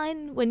 8 or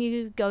 9, when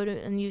you go to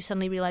and you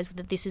suddenly realise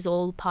that this is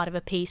all part of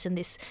a piece, and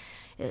it's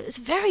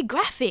very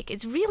graphic.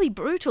 It's really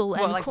brutal.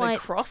 What, and like quite, the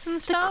cross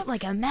and stuff?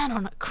 Like a man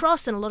on a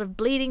cross and a lot of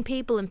bleeding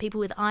people and people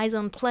with eyes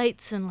on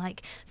plates and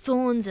like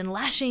thorns and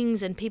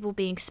lashings and people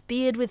being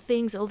speared with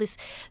things. All this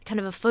kind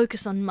of a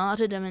focus on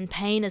martyrdom and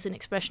pain as an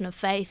expression of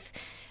faith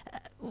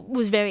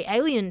was very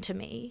alien to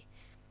me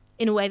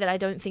in a way that I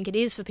don't think it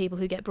is for people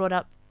who get brought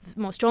up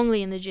more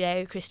strongly in the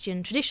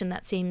Judeo-Christian tradition.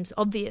 That seems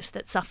obvious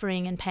that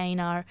suffering and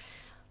pain are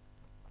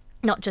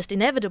not just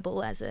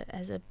inevitable as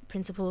a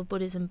principle of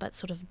Buddhism, but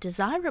sort of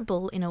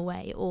desirable in a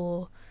way,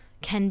 or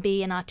can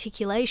be an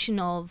articulation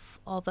of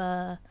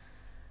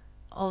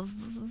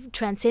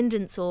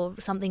transcendence or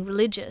something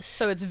religious.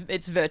 So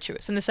it's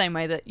virtuous in the same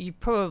way that you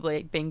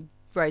probably, being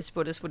raised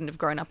Buddhist, wouldn't have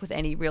grown up with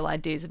any real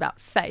ideas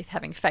about faith,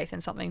 having faith in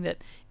something that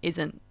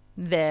isn't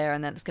there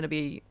and that it's going to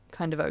be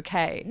kind of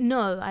okay.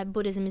 No,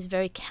 Buddhism is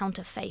very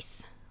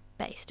counter-faith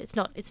based. It's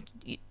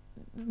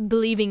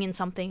believing in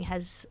something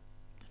has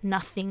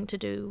nothing to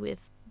do with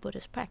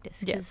Buddhist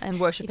practice. Yes,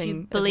 and worshipping. If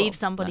you believe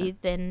somebody,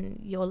 then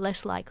you're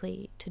less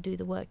likely to do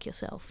the work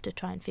yourself to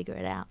try and figure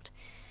it out.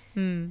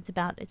 It's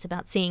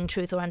about seeing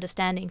truth or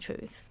understanding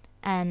truth,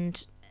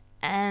 and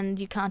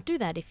you can't do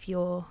that if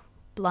you're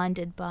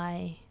blinded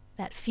by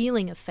that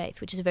feeling of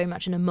faith, which is very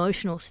much an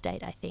emotional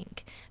state. I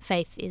think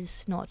faith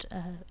is not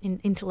an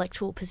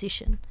intellectual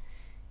position.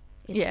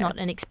 It's not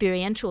an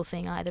experiential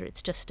thing either.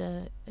 It's just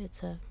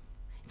it's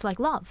like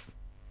love.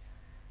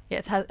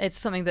 Yeah, it's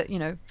something that,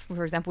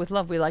 for example, with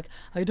love, we're like,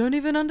 I don't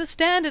even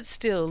understand it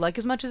still. Like,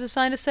 as much as the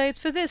scientists say it's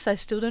for this, I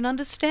still don't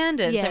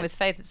understand it. Yeah. Same with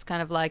faith. It's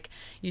kind of like,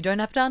 you don't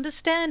have to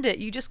understand it.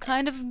 You just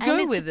kind of go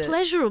with it. And it's a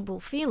pleasurable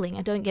feeling.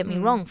 Don't get me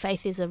wrong.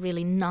 Faith is a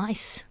really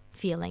nice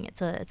feeling.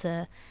 It's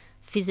a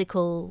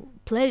physical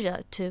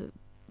pleasure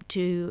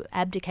to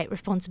abdicate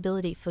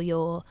responsibility for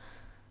your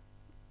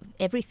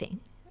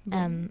everything.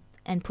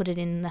 And put it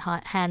in the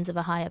hands of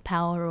a higher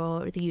power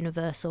or the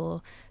universe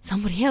or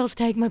somebody else.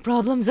 Take my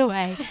problems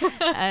away.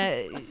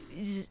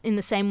 In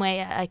the same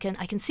way, I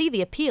can see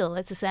the appeal.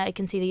 Let's just say I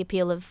can see the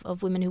appeal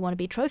of women who want to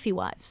be trophy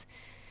wives.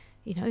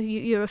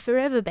 You're a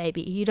forever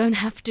baby. You don't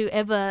have to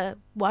ever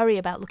worry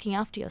about looking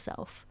after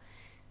yourself.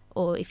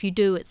 Or if you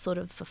do, it's sort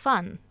of for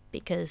fun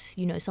because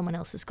someone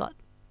else has got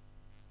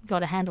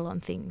a handle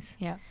on things.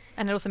 Yeah.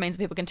 And it also means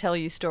people can tell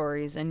you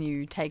stories and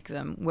you take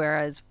them,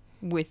 whereas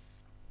with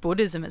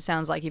Buddhism, it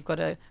sounds like you've got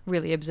to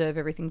really observe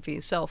everything for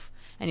yourself,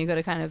 and you've got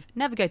to kind of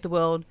navigate the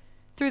world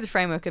through the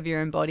framework of your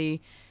own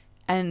body,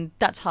 and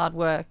that's hard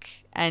work,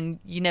 and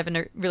you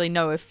never really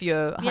know if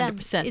you're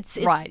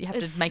 100% right. You have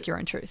to make your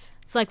own truth.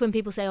 It's like when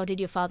people say, "Oh, did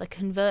your father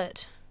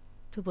convert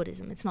to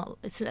Buddhism?" That's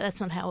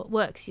not how it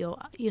works. You're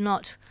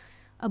not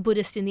a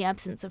Buddhist in the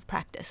absence of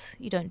practice.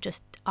 You don't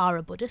just are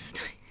a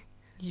Buddhist.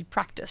 You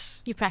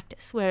practice.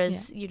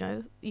 Whereas,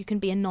 you can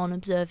be a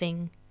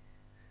non-observing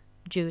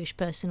Jewish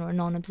person or a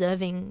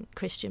non-observing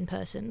Christian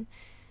person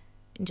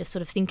and just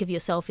sort of think of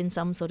yourself in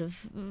some sort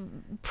of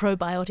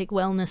probiotic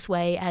wellness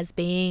way as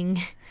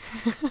being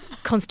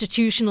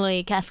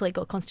constitutionally Catholic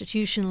or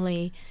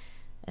constitutionally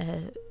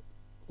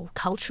or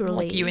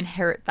culturally. Like you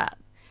inherit that.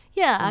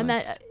 Yeah,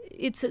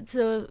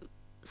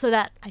 so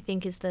that I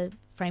think is the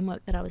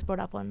framework that I was brought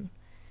up on.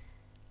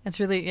 It's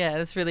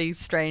really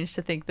strange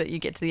to think that you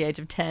get to the age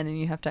of 10 and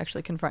you have to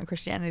actually confront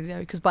Christianity, though,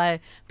 because by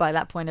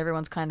that point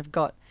everyone's kind of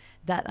got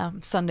that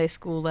Sunday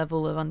school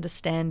level of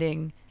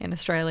understanding in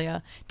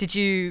Australia. Did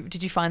you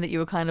find that you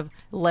were kind of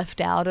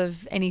left out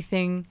of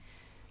anything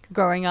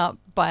growing up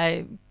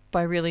by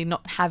really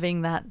not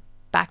having that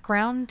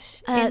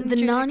background? The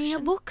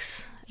Narnia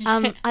books.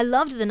 I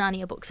loved the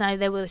Narnia books.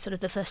 They were sort of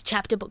the first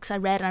chapter books I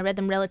read, and I read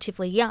them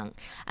relatively young.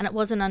 And it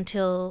wasn't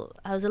until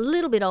I was a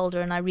little bit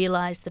older and I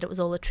realised that it was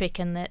all a trick,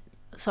 and that,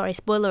 sorry,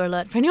 spoiler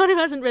alert for anyone who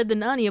hasn't read the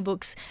Narnia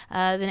books,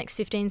 the next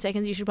 15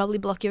 seconds you should probably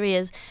block your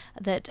ears,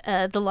 that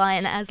the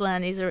lion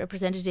Aslan is a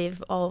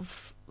representative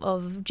of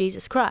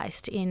Jesus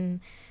Christ in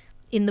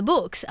the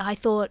books. I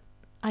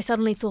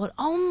suddenly thought,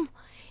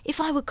 if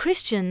I were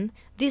Christian,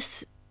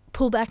 this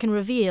pull back and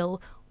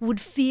reveal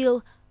would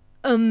feel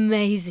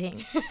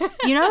amazing.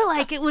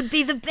 Like it would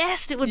be the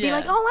best. It would be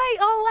like,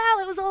 oh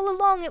wow, it was all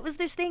along. It was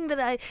this thing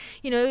that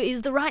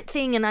is the right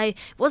thing, and it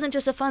wasn't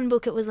just a fun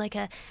book, it was like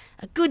a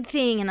good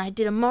thing, and I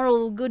did a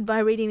moral good by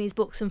reading these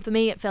books. And for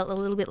me it felt a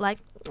little bit like,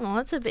 oh,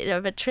 that's a bit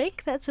of a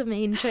trick. That's a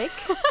mean trick.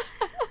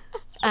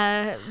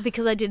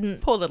 Because I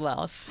didn't... Poor little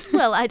Alice.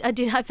 Well, I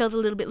felt a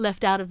little bit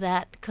left out of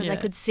that, because I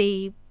could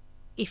see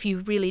if you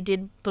really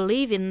did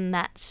believe in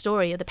that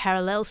story, or the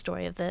parallel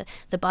story of the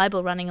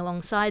Bible running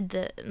alongside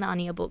the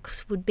Narnia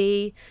books, would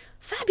be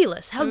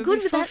fabulous. How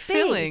good would that be?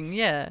 Fulfilling,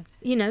 yeah.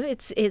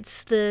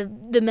 It's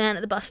the man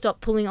at the bus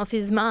stop pulling off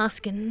his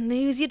mask and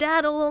he was your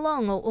dad all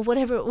along, or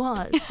whatever it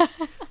was.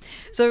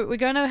 So we're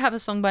going to have a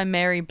song by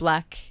Mary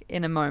Black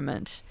in a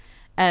moment.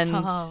 And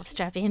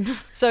strap in.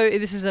 So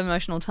this is an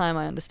emotional time,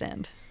 I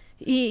understand.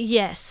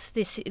 Yes,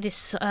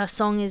 this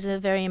song is a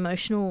very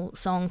emotional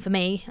song for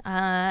me.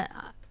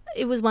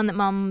 It was one that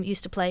Mum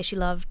used to play. She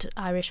loved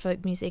Irish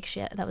folk music.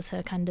 That was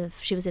her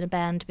she was in a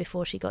band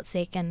before she got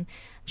sick, and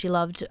she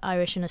loved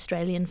Irish and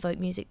Australian folk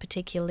music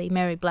particularly,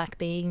 Mary Black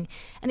being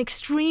an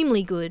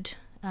extremely good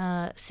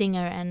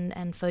singer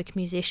and folk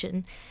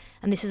musician.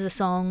 And this is a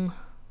song,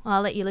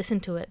 I'll let you listen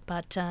to it,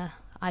 but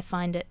I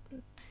find it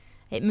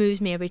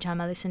moves me every time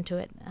I listen to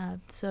it.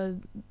 So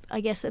I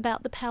guess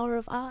about the power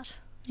of art.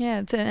 Yeah,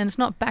 and it's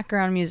not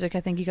background music. I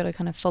think you got to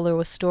kind of follow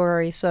a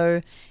story.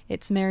 So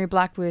it's Mary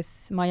Black with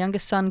 "My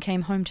Youngest Son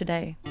Came Home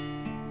Today."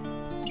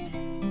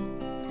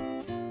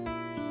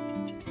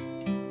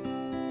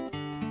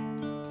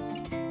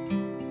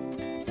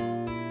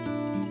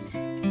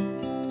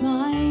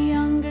 My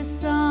youngest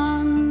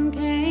son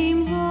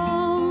came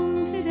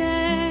home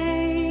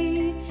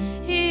today.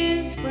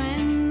 His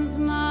friends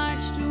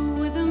marched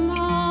with him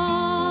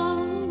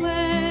all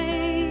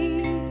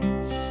away.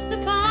 The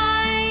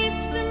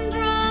pipes and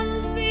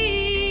drums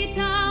beat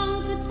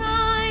out the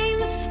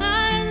time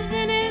as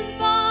in his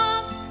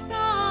box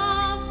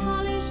of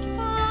polished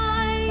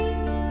pine.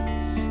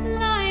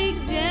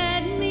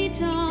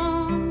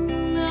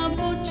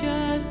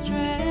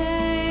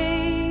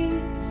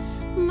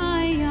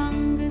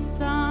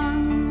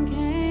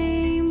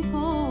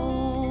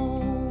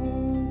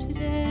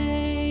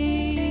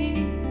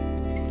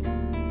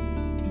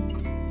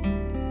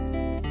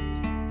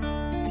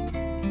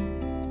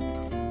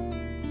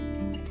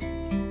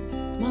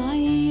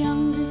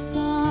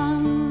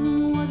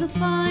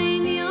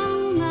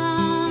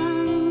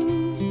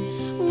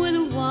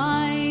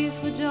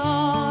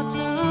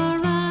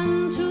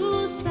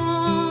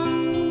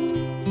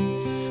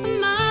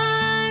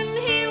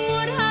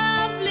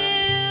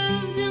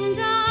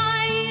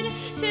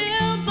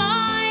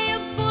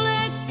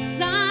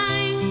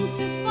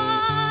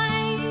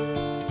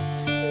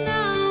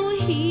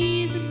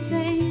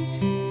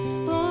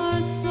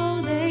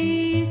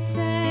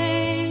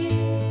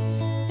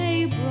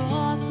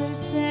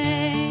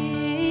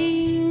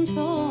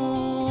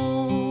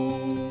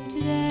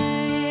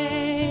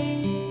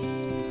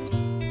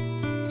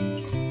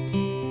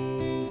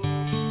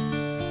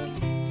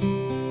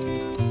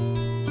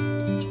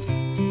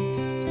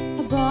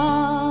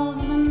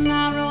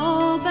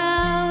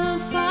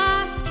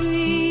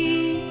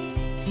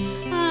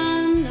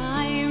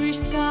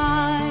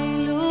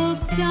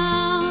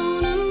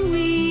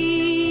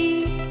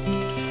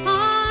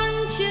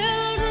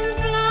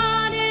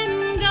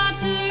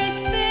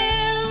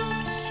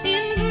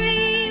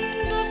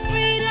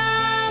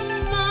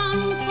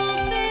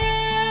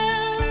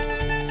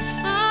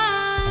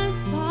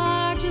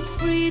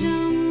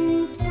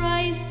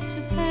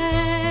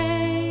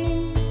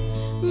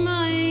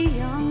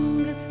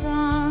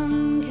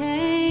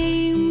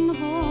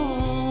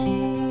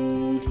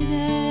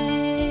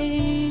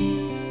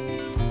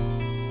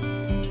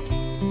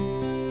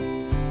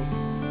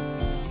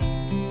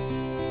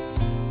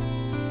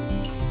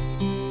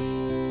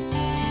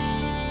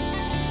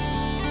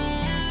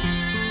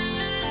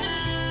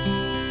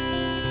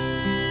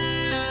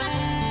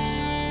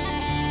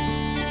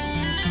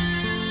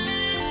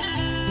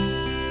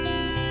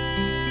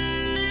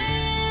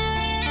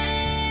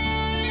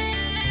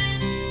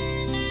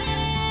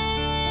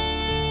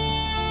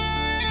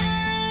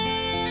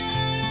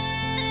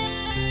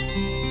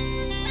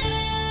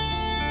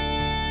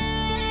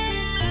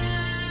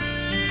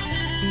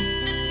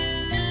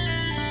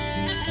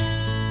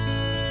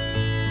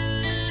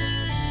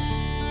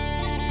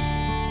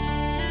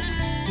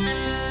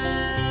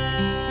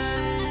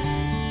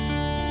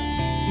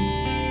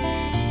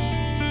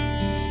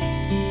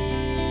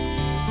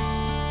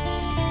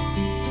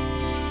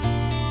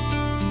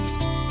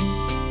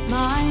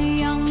 My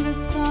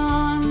youngest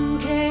son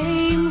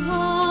came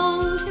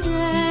home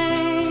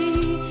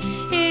today.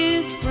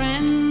 His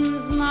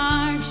friends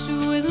marched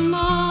with him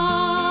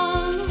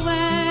all the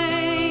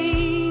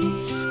way.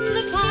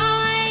 The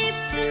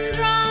pipes and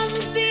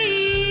drums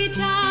beat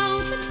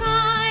out the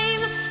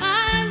time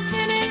as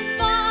in his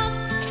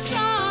box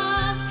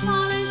of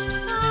polished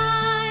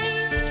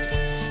pine,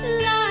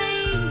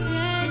 like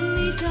dead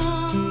meat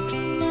on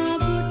the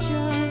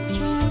butcher's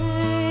tray.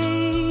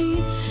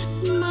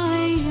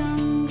 My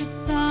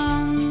youngest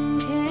son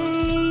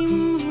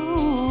came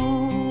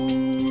home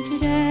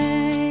today,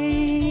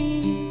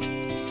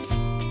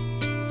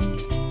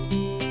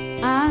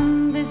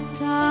 and this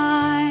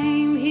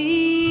time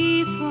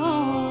he's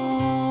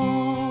home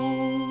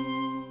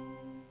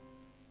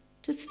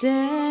to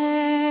stay.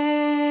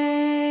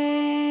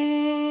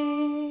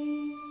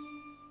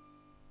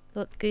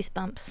 Look,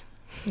 goosebumps.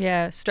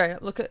 Yeah, straight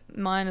up. Look at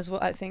mine as well,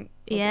 I think.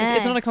 Yeah.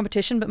 It's not a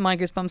competition, but my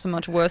goosebumps are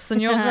much worse than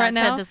yours right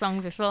now. I've heard the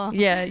song before.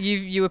 Yeah,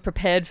 you were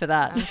prepared for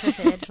that. I'm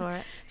prepared for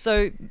it.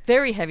 So,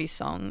 very heavy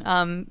song.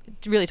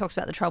 It really talks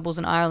about the troubles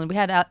in Ireland. We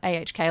had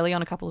A.H. Cayley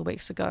on a couple of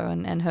weeks ago,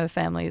 and her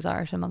family is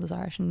Irish, her mother's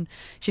Irish, and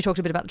she talked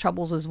a bit about the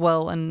troubles as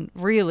well, and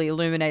really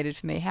illuminated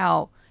for me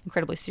how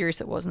incredibly serious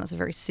it was, and that's a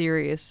very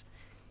serious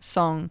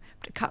song,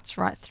 but it cuts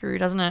right through,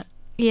 doesn't it?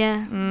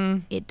 Yeah,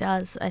 it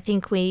does. I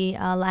think we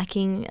are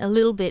lacking a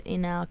little bit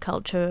in our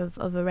culture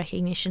of a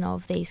recognition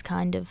of these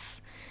kind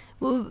of.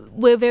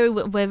 We're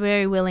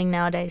very willing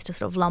nowadays to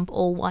sort of lump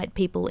all white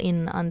people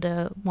in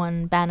under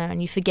one banner,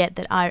 and you forget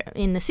that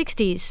in the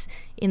 60s,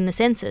 in the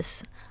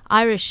census,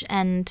 Irish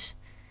and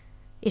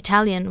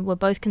Italian were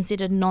both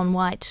considered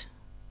non-white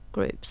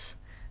groups.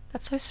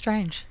 That's so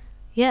strange.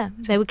 Yeah,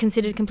 they were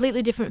considered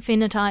completely different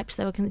phenotypes.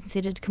 They were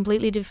considered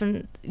completely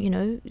different,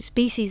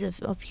 species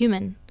of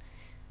human,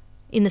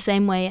 in the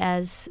same way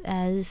as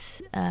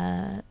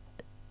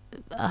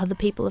other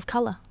people of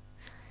colour.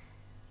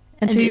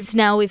 And it's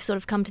now we've sort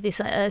of come to this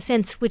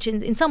sense, which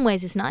in some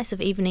ways is nice,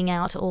 of evening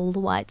out all the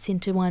whites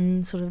into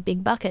one sort of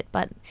big bucket.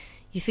 But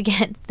you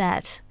forget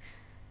that,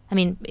 I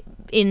mean,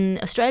 in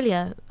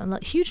Australia,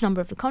 a huge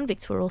number of the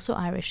convicts were also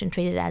Irish and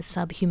treated as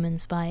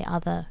subhumans by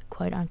other,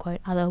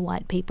 quote-unquote, other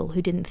white people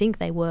who didn't think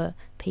they were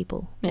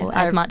people, or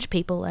as much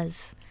people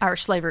as...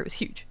 Irish slavery was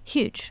huge.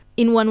 Huge.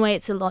 In one way,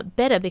 it's a lot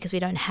better because we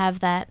don't have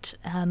that,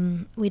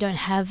 we don't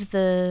have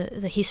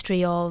the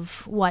history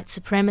of white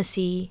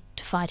supremacy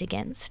to fight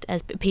against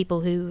as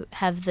people who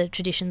have the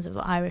traditions of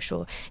Irish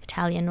or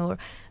Italian or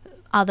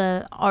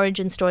other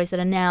origin stories that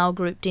are now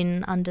grouped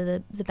in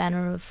under the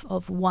banner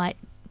of white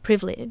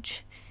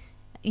privilege.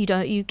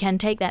 You can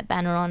take that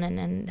banner on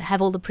and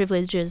have all the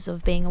privileges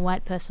of being a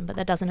white person, but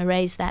that doesn't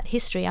erase that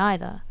history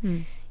either.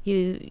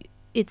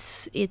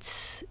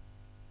 It's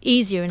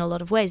easier in a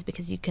lot of ways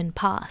because you can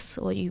pass,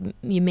 or you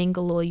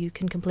mingle, or you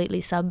can completely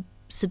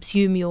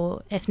subsume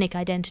your ethnic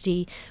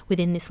identity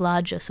within this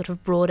larger sort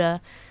of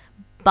broader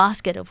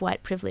basket of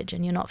white privilege,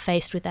 and you're not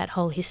faced with that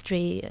whole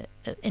history,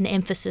 an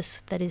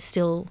emphasis that is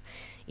still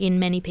in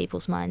many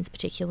people's minds,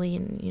 particularly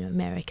in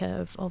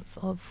America,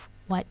 of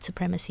white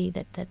supremacy,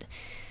 that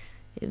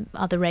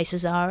other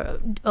races are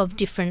have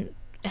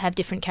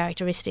different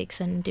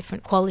characteristics and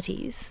different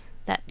qualities,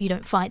 that you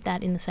don't fight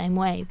that in the same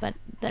way. But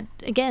that,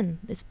 again,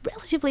 it's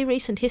relatively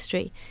recent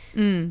history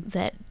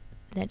that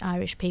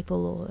Irish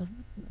people or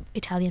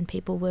Italian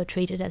people were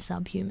treated as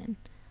subhuman.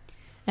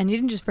 And you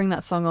didn't just bring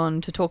that song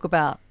on to talk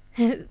about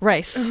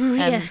race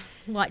and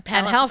white power,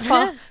 and how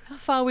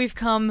far we've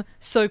come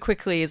so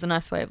quickly is a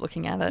nice way of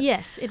looking at it.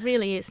 Yes, it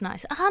really is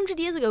nice. 100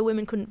 years ago,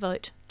 women couldn't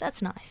vote.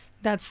 That's nice.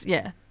 That's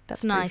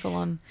nice. Full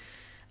on.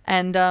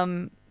 And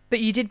but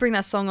you did bring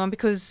that song on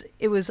because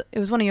it was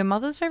one of your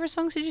mother's favourite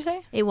songs, did you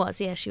say? It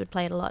was, yeah. She would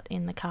play it a lot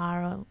in the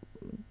car.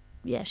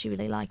 She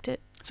really liked it.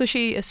 So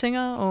she a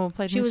singer or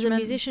played an instrument? She was a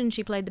musician.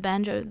 She played the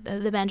banjo.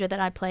 The banjo that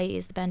I play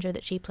is the banjo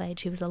that she played.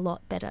 She was a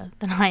lot better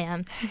than I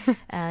am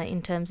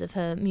in terms of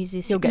her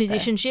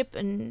musicianship,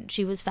 and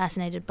she was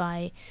fascinated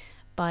by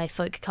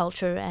folk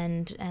culture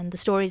and the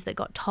stories that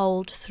got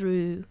told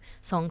through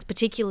songs,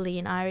 particularly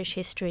in Irish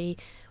history,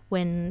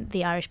 when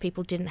the Irish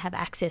people didn't have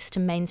access to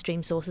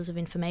mainstream sources of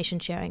information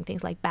sharing.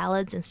 Things like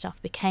ballads and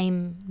stuff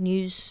became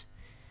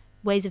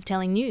ways of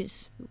telling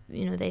news.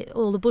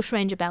 All the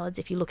bushranger ballads,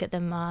 if you look at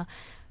them, are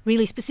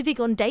really specific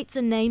on dates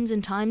and names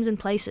and times and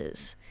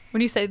places.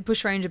 When you say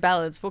bushranger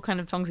ballads, what kind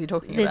of songs are you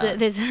talking about?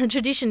 There's a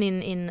tradition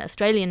in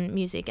Australian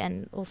music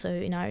and also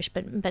in Irish,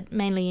 but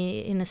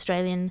mainly in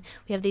Australian,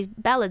 we have these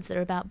ballads that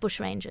are about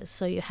bushrangers.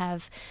 So you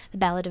have the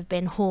ballad of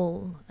Ben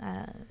Hall,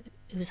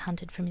 who was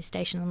hunted from his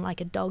station and like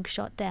a dog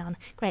shot down.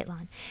 Great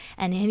line.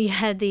 And then you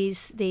had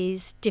these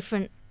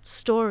different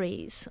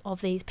stories of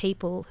these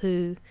people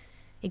who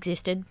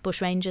existed,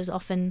 bushrangers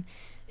often,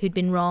 who'd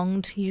been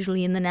wronged.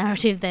 Usually in the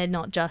narrative, they're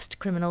not just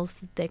criminals,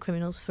 they're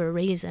criminals for a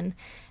reason.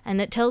 And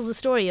that tells the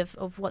story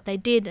of what they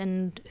did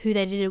and who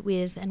they did it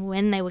with and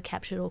when they were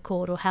captured or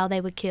caught or how they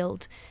were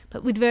killed.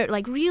 But with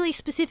really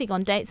specific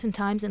on dates and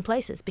times and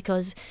places,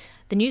 because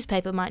the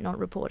newspaper might not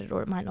report it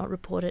or it might not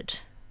report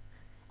it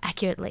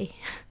accurately.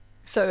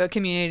 So a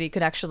community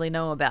could actually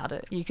know about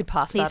it. You could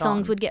pass These that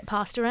songs on. would get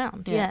passed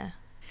around, yeah.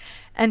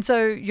 And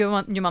so your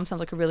mum sounds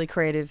like a really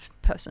creative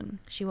person.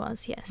 She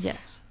was, yes.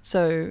 Yes.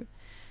 So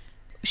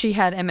she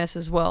had MS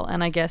as well,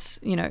 and I guess,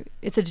 you know,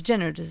 it's a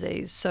degenerative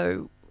disease.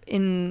 So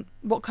in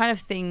what kind of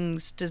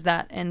things does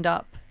that end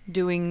up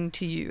doing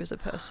to you as a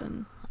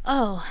person?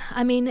 Oh,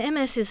 I mean,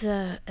 MS is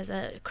a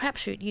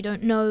crapshoot. You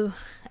don't know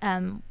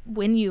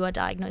when you are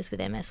diagnosed with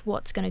MS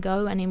what's going to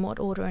go and in what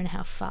order and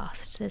how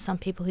fast. There's some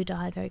people who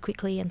die very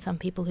quickly and some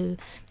people who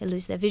they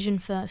lose their vision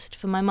first.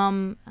 For my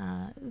mum,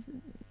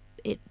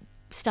 it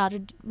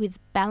started with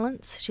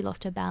balance. She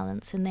lost her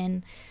balance, and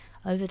then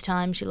over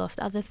time she lost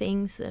other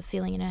things,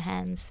 feeling in her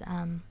hands.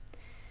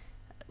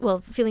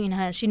 Feeling in her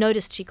hands. She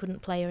noticed she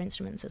couldn't play her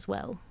instruments as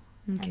well.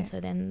 Okay. And so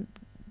then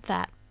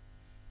that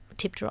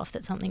tipped her off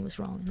that something was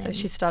wrong. So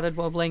she started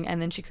wobbling,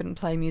 and then she couldn't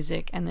play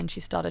music, and then she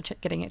started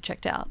getting it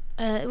checked out.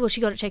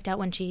 She got it checked out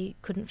when she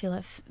couldn't feel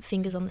her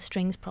fingers on the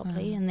strings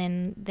properly, and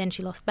then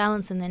she lost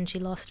balance, and then she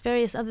lost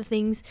various other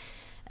things.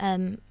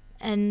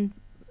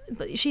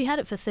 But she had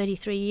it for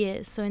 33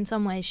 years, so in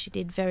some ways she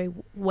did very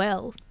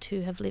well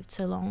to have lived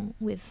so long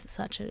with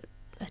such a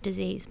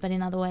disease. But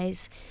in other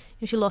ways,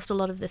 she lost a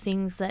lot of the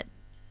things that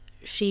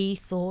she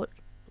thought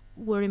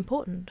were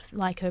important,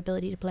 like her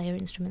ability to play her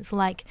instruments,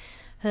 like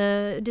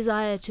her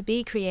desire to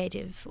be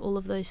creative, all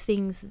of those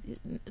things,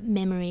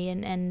 memory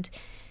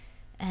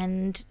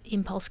and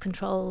impulse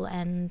control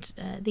and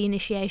the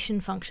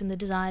initiation function, the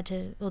desire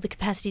to, or the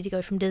capacity to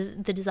go from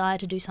the desire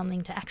to do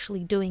something to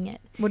actually doing it.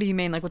 What do you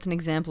mean? Like, what's an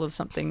example of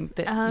something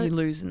that you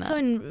lose in that? So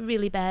in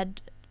really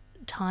bad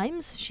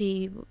times,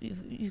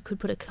 you could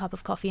put a cup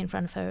of coffee in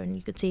front of her and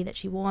you could see that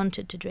she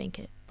wanted to drink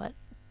it, but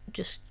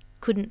just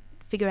couldn't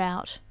figure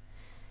out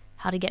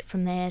how to get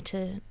from there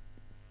to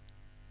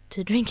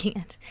drinking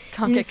it.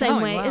 Can't get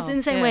going. It's in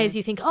the same way as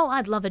you think, oh,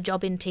 I'd love a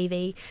job in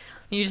TV.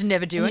 You just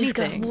never do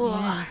anything. You just go,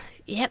 whoa,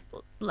 yep,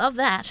 love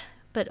that,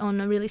 but on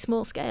a really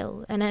small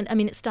scale. And I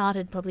mean, it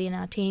started probably in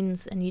our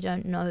teens, and you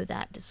don't know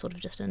that. It's sort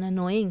of just an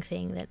annoying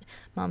thing that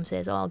mum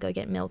says, oh, I'll go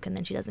get milk, and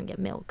then she doesn't get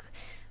milk.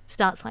 It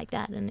starts like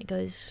that, and it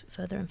goes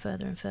further and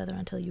further and further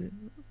until you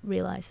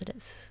realise that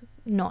it's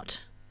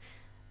not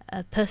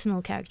a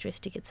personal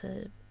characteristic, it's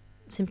a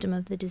symptom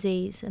of the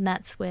disease. And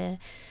that's where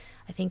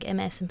I think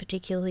MS and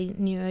particularly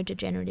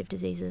neurodegenerative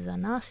diseases are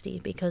nasty,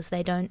 because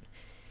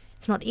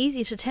it's not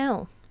easy to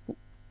tell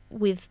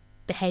with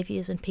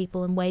behaviours and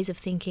people and ways of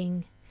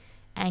thinking,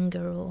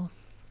 anger, or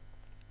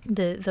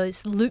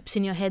those loops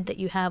in your head that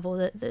you have,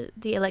 or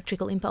the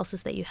electrical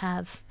impulses that you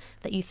have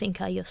that you think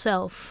are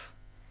yourself,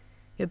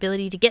 your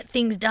ability to get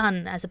things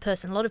done as a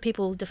person. A lot of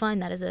people define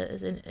that as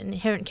an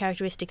inherent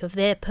characteristic of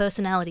their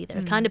personality. They're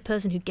a kind of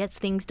person who gets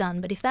things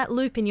done, but if that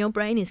loop in your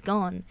brain is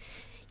gone,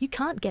 you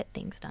can't get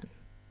things done.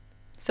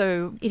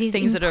 So it is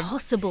things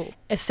impossible. That are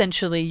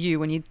essentially you,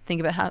 when you think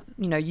about how,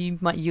 you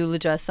might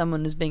eulogize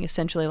someone as being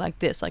essentially like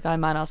this. Like, I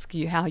might ask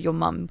you how your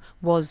mum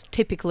was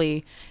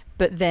typically,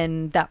 but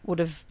then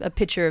a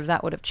picture of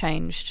that would have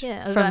changed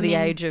from the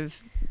age of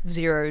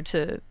 0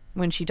 to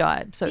when she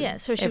died. So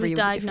she was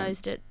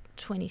diagnosed at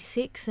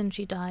 26 and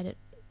she died at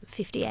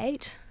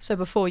 58. So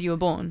before you were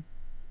born?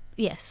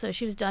 Yes, so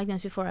she was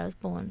diagnosed before I was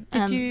born.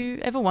 Did you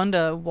ever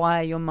wonder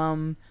why your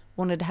mum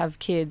wanted to have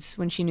kids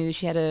when she knew that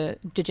she had a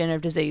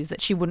degenerative disease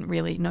that she wouldn't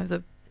really know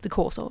the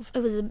course of? It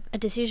was a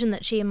decision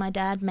that she and my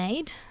dad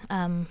made,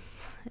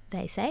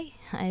 they say.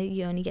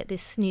 You only get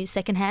this news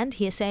secondhand,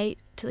 hearsay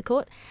to the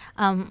court.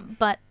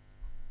 But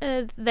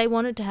they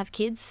wanted to have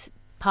kids,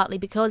 partly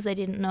because they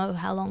didn't know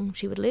how long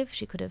she would live.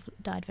 She could have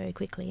died very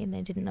quickly, and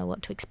they didn't know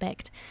what to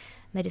expect.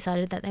 They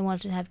decided that they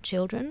wanted to have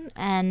children,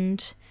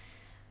 and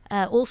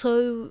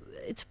also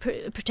it's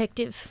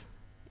protective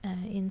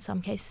in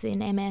some cases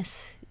in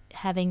MS.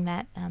 Having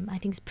that, I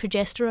think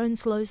progesterone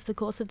slows the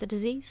course of the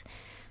disease,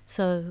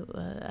 so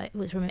it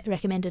was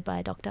recommended by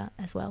a doctor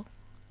as well.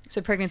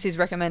 So pregnancy is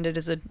recommended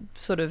as a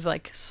sort of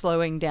like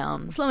slowing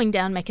down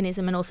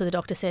mechanism, and also the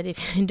doctor said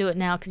if you do it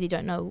now, because you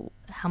don't know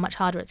how much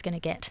harder it's going to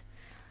get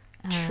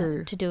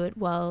to do it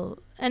well.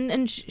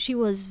 And she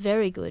was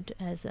very good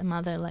as a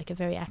mother, like a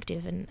very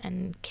active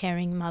and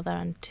caring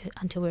mother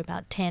until we were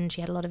about 10. She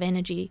had a lot of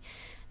energy.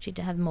 She'd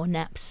have more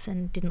naps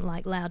and didn't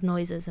like loud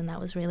noises, and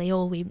that was really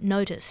all we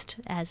noticed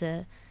as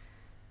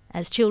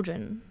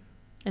children.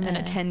 And then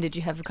at 10, did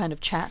you have a kind of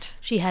chat?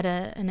 She had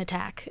an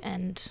attack,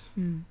 and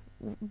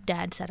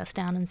Dad sat us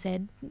down and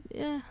said,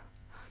 yeah,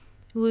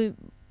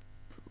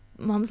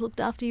 Mum's looked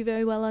after you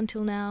very well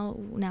until now.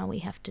 Now we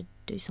have to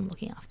do some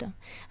looking after.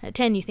 At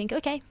 10, you think,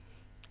 okay,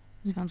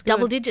 sounds good.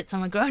 Double digits,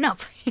 I'm a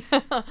grown-up.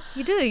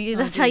 You do.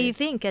 That's how you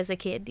think as a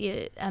kid.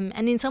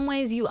 And in some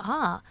ways you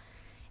are.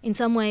 In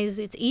some ways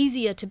it's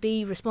easier to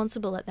be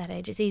responsible at that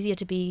age. It's easier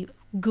to be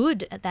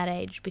good at that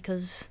age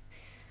because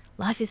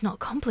life is not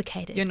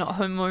complicated. You're not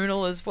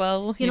hormonal as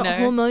well. You're not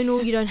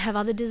hormonal. You don't have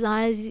other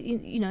desires.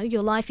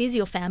 Your life is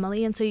your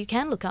family, and so you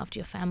can look after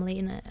your family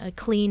in a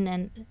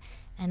clean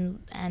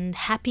and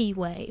happy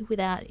way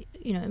without,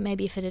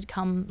 maybe if it had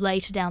come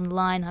later down the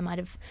line, I might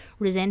have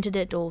resented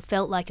it or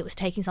felt like it was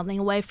taking something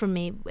away from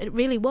me. It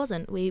really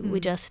wasn't. We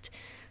just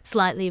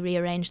slightly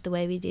rearranged the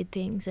way we did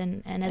things,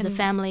 and as a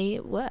family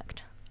it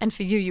worked. And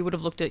for you, you would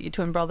have looked at your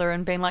twin brother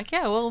and been like,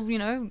 yeah, well,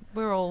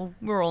 we're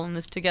all in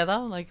this together.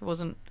 Like, it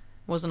wasn't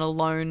a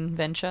lone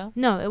venture.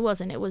 No, it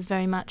wasn't. It was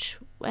very much,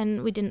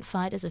 and we didn't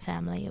fight as a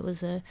family. It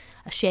was a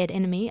shared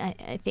enemy,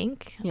 I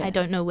think. Yeah. I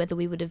don't know whether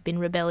we would have been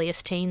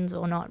rebellious teens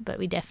or not, but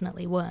we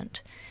definitely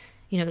weren't.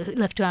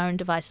 Left to our own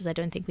devices, I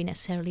don't think we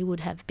necessarily would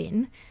have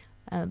been.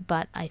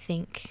 But I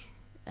think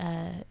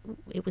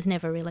it was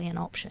never really an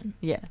option.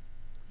 Yeah.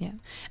 Yeah.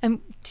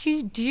 And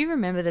do you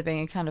remember there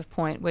being a kind of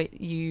point where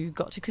you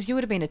got to, because you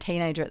would have been a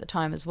teenager at the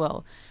time as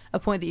well, a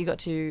point that you got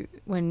to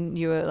when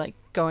you were like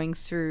going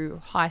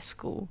through high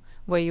school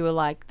where you were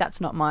like,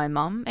 that's not my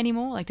mum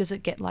anymore? Like, does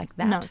it get like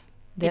that? No,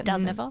 it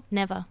doesn't.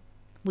 Never.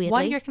 Weirdly.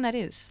 Why do you reckon that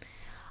is?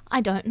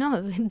 I don't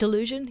know.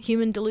 Delusion,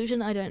 human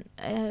delusion. I don't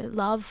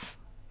love.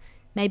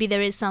 Maybe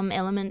there is some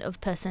element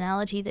of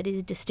personality that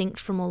is distinct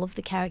from all of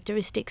the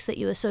characteristics that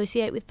you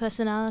associate with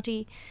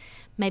personality.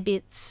 Maybe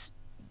it's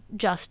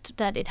just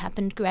that it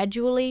happened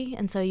gradually,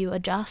 and so you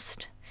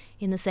adjust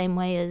in the same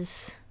way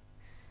as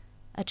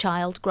a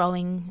child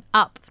growing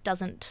up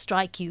doesn't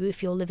strike you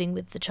if you're living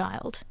with the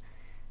child.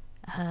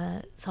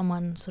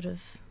 Someone sort of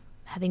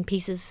having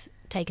pieces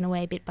taken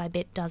away bit by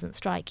bit doesn't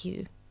strike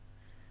you.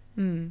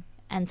 And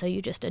so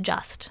you just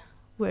adjust,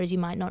 whereas you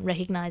might not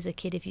recognise a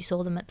kid if you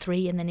saw them at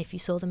 3, and then if you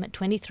saw them at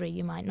 23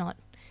 you might not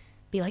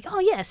be like, oh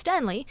yeah,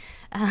 Stanley.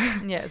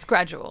 Yeah, it's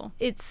gradual.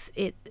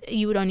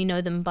 You would only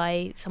know them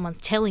by someone's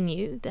telling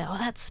you that, oh,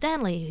 that's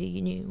Stanley, who you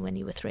knew when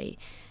you were 3.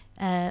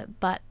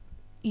 But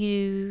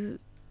I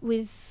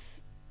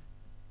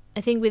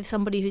think with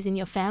somebody who's in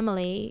your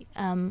family,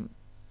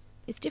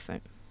 it's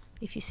different.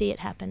 If you see it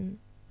happen,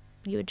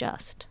 you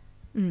adjust.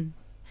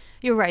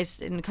 You were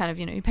raised in kind of,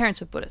 your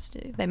parents were Buddhist.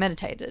 They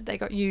meditated. They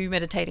got you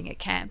meditating at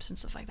camps and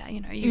stuff like that.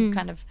 You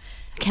kind of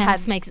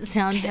camps makes it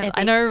sound epic.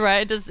 I know,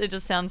 right? It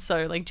just sounds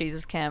so like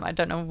Jesus camp. I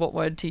don't know what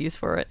word to use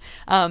for it.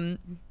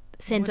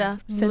 Center,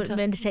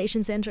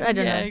 meditation center. I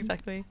don't know. Yeah,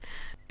 exactly.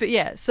 But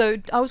yeah, so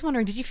I was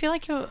wondering, did you feel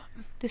like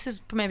this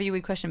is maybe a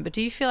weird question, but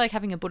do you feel like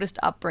having a Buddhist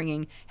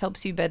upbringing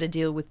helps you better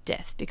deal with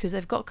death? Because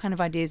they've got kind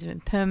of ideas of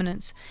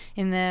impermanence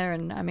in there,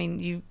 and I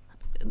mean,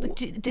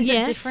 is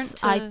it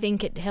different? I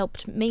think it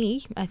helped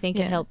me. I think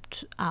it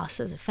helped us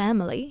as a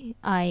family.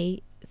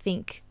 I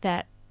think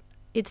that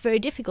it's very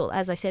difficult,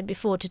 as I said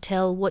before, to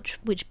tell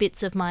which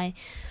bits of my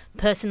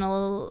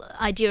personal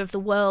idea of the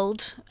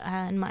world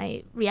and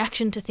my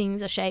reaction to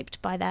things are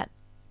shaped by that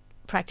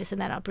practice and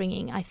that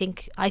upbringing. I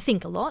think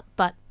a lot,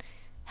 but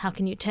how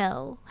can you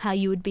tell how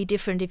you would be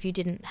different if you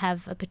didn't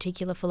have a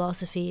particular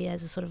philosophy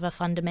as a sort of a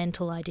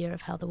fundamental idea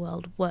of how the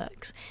world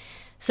works?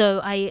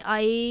 So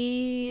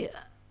I've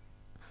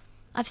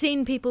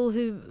seen people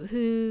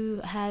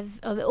who have,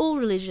 of all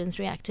religions,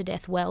 react to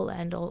death well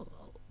and or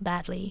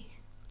badly.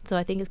 So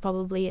I think it's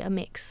probably a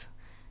mix.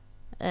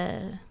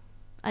 I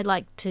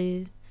like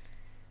to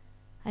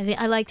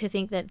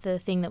think that the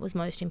thing that was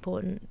most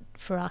important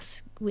for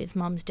us with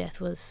Mum's death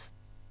was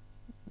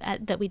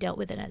that we dealt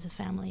with it as a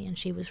family, and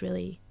she was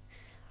really,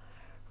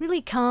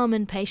 really calm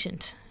and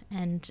patient,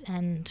 and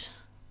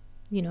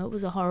it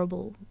was a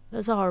horrible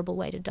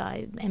way to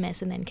die,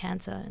 MS and then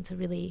cancer. It's a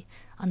really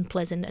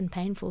unpleasant and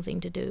painful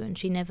thing to do, and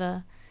she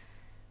never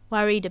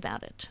worried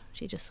about it.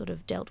 She just sort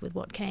of dealt with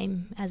what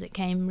came as it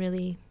came,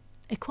 really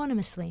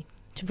equanimously,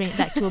 to bring it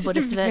back to a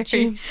Buddhist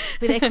virtue,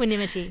 with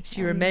equanimity.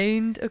 She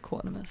remained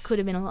equanimous. Could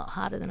have been a lot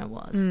harder than it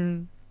was.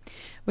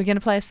 We're going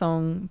to play a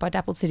song by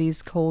Dappled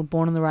Cities called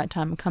Born in the Right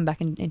Time. We'll come back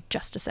in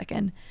just a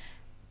second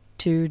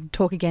to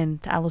talk again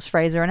to Alice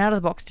Fraser and Out of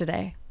the Box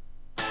today.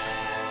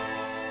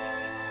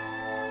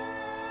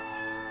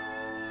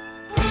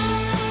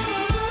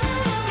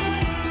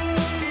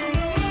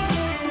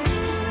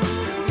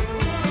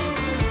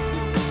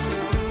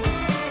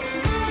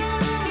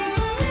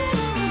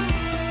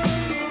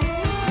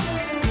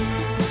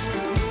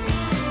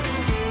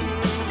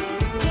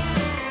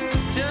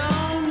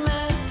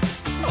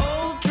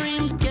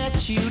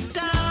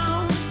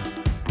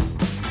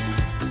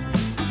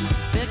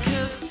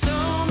 Because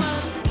so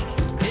much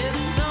is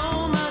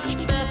so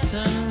much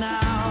better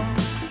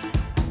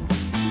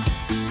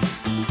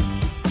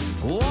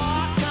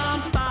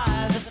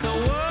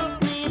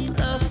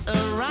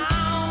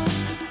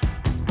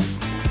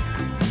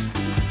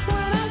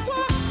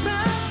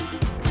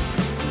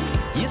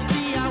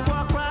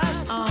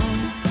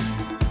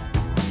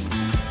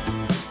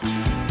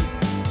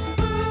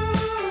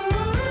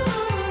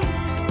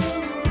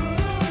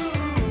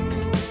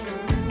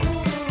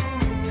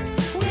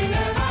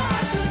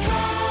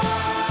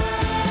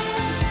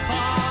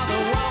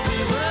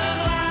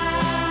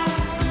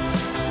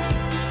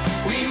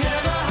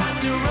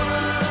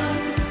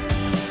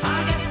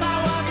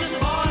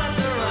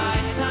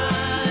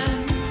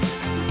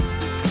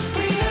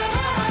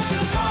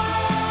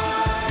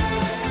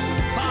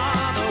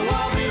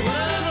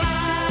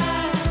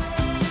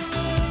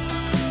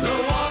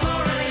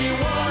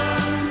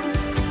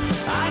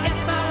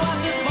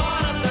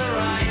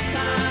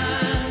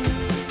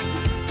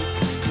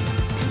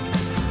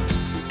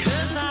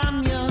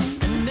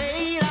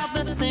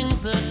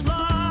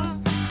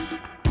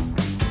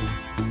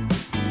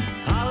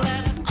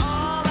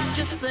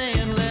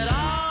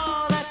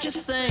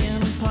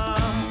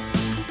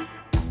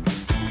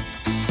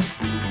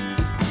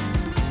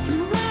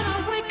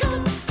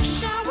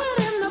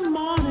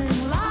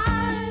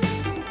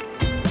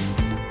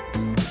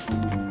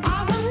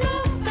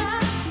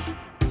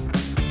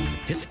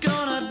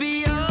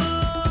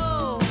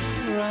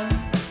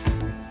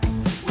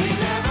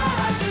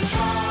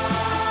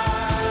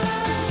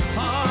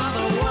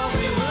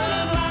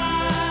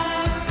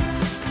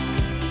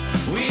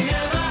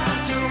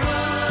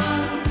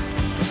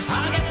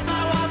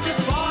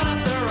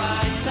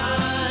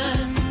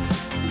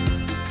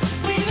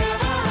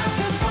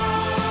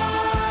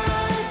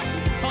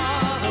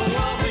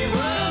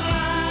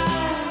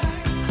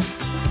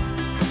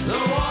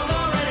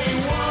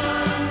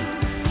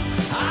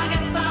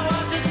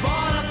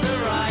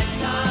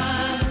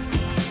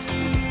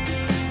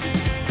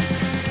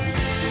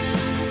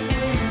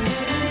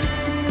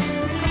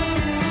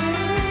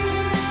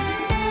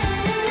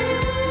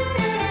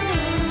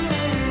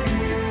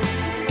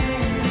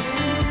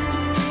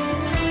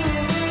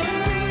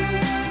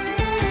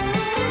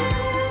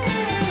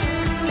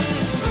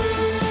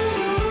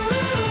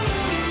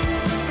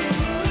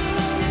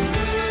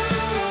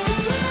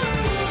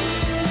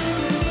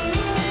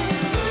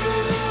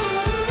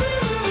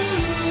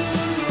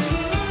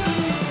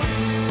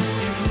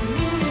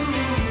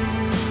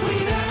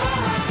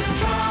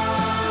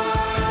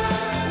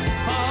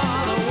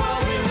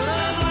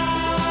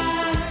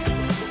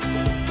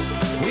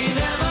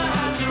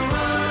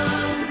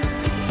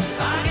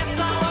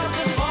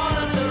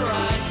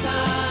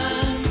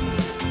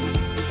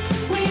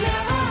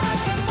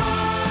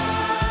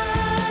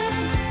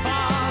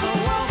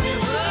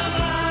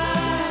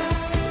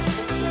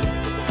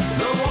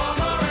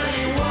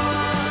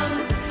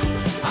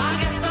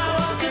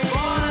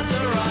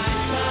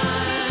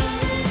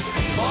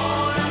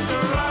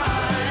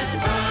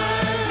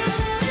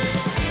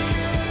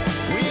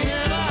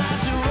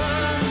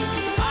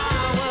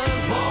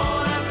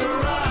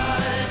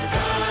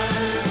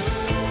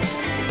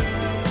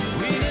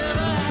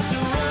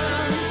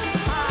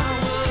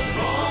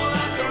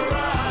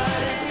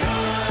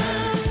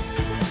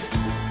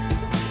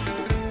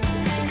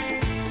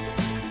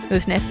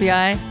Listen to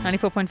FBI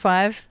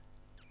 94.5.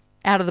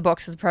 Out of the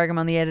Box is a program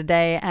on the air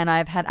today, and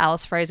I've had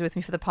Alice Fraser with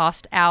me for the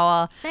past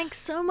hour. Thanks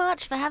so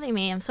much for having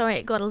me. I'm sorry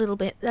it got a little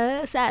bit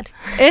sad.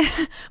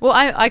 Well,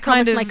 I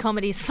kind of... my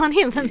comedy's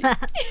funnier than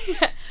that.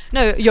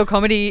 No, your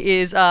comedy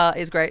is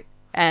great,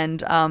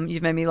 and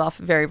you've made me laugh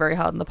very, very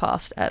hard in the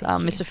past at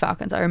Mr.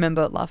 Falcons. I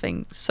remember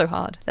laughing so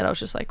hard that I was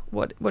just like,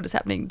 what is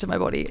happening to my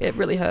body? It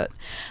really hurt.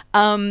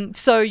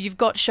 So you've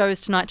got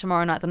shows tonight,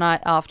 tomorrow night, the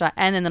night after,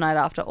 and then the night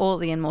after, all at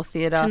the Enmore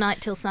Theatre.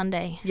 Tonight till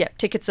Sunday. Yeah,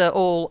 tickets are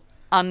all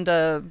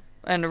under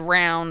and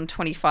around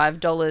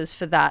 $25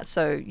 for that.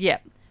 So, yeah,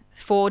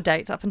 4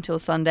 dates up until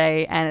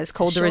Sunday, and it's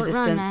called The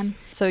Resistance. Run, man.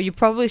 So you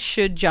probably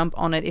should jump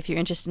on it if you're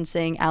interested in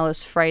seeing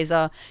Alice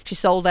Fraser. She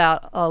sold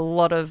out a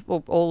lot of,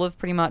 or all of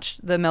pretty much,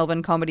 the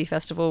Melbourne Comedy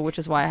Festival, which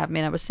is why I haven't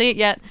been able to see it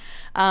yet.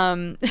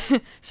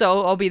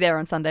 So I'll be there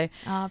on Sunday.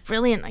 Oh,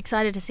 brilliant.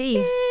 Excited to see you.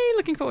 Yay,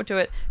 looking forward to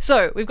it.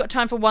 So we've got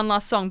time for one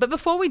last song. But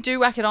before we do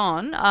whack it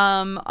on,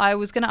 I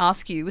was going to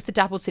ask you, with the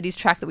Dappled Cities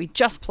track that we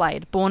just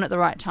played, Born at the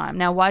Right Time.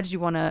 Now, why did you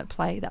want to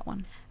play that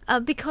one?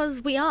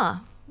 Because we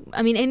are.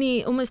 I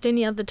mean, almost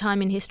any other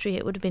time in history,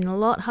 it would have been a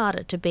lot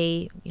harder to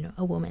be,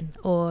 a woman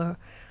or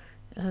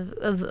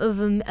of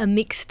a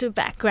mixed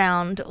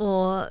background,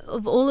 or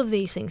of all of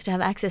these things, to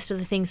have access to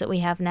the things that we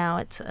have now.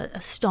 It's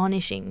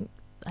astonishing,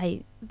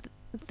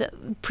 the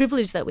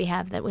privilege that we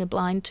have, that we're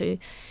blind to,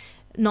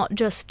 not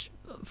just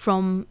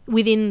from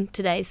within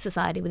today's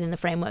society, within the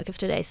framework of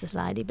today's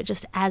society, but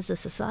just as a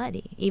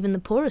society. Even the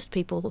poorest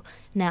people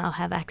now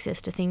have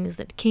access to things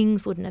that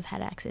kings wouldn't have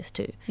had access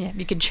to. Yeah,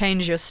 you can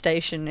change your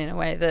station in a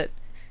way that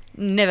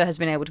never has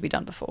been able to be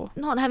done before.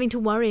 Not having to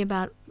worry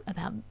about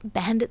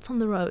bandits on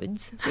the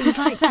roads, things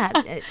like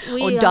that.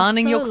 Or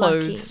darning your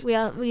clothes.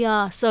 Lucky. We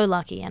are so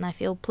lucky, and I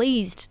feel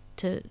pleased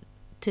to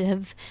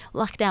have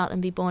lucked out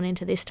and be born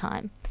into this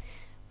time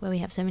where we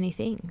have so many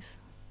things.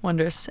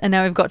 Wondrous. And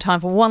now we've got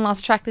time for one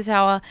last track this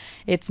hour.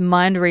 It's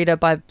Mind Reader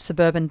by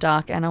Suburban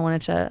Dark, and I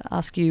wanted to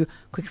ask you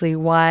quickly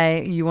why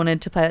you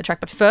wanted to play that track.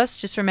 But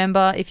first, just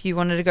remember, if you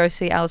wanted to go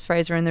see Alice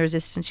Fraser and The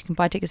Resistance, you can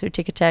buy tickets through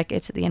Ticketek.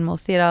 It's at the Enmore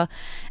Theatre,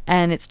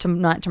 and it's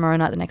tonight, tomorrow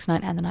night, the next night,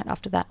 and the night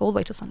after that, all the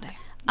way till Sunday.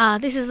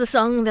 This is the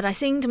song that I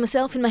sing to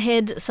myself in my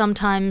head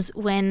sometimes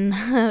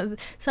when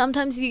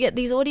sometimes you get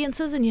these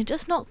audiences and you're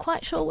just not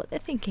quite sure what they're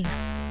thinking.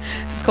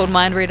 This is called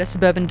Mind Reader,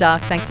 Suburban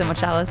Dark. Thanks so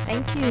much, Alice.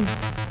 Thank you.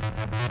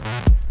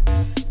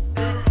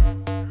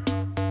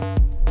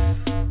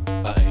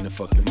 I ain't a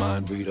fucking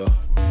mind reader.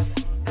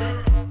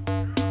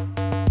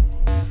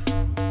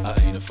 I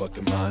ain't a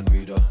fucking mind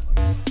reader.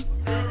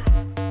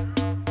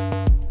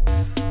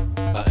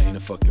 I ain't a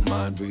fucking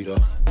mind reader.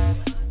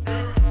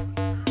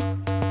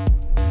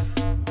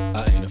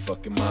 I ain't a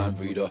fucking mind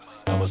reader.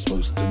 How am I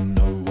supposed to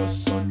know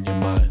what's on your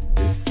mind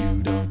if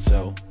you don't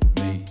tell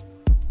me?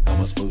 How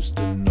am I supposed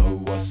to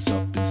know what's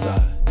up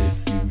inside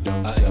if you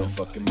don't tell me? I ain't a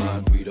fucking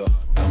mind reader.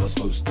 How am I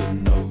supposed to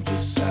know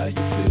just how you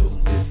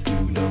feel if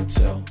you don't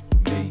tell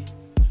me?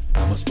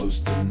 How am I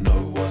supposed to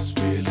know what's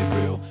really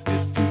real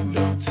if you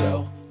don't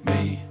tell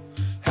me?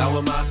 How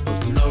am I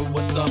supposed to know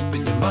what's up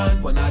in your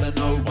mind when I don't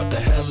know what the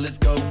hell is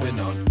going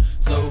on?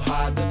 So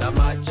high that I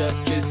might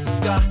just kiss the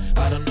sky.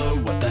 I don't know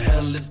what the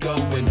hell is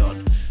going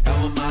on.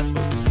 How am I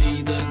supposed to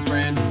see the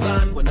grand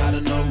design when I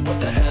don't know what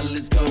the hell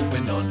is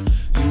going on?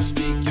 You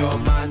speak your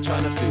mind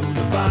trying to feel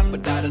the vibe,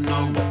 but I don't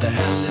know what the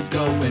hell is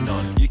going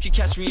on. You can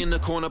catch me in the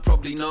corner,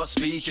 probably not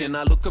speaking.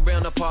 I look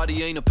around the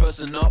party, ain't a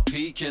person not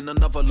peeking.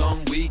 Another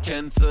long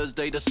weekend,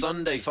 Thursday to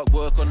Sunday. Fuck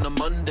work on a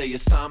Monday,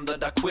 it's time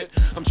that I quit.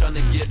 I'm trying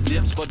to get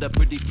dips for the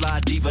pretty fly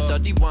diva.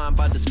 Dirty wine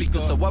by the speaker,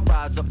 so I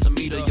rise up to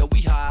meet her. Yo,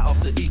 we high off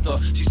the ether.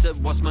 She said,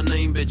 what's my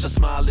name, bitch? I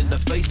smile in the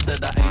face,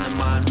 said I ain't a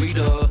mind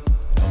reader.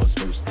 How am I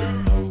supposed to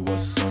know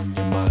what's on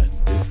your mind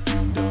if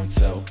you don't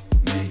tell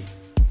me?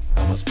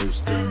 How am I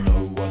supposed to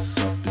know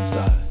what's up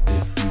inside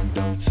if you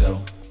don't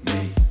tell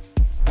me?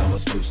 How am I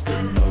supposed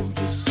to know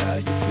just how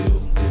you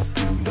feel if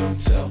you don't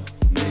tell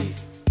me?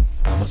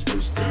 How am I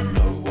supposed to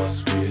know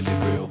what's really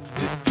real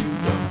if you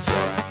don't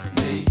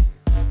tell me?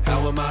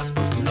 How am I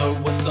supposed to know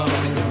what's up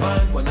in your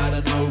mind when I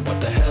don't know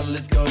what the hell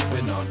is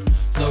going on?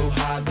 So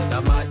high that I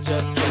might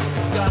just kiss the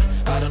sky.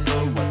 I don't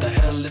know what the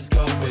hell is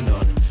going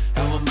on.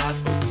 How am I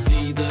supposed to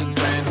see the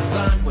grand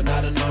design when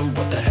I don't know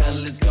what the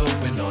hell is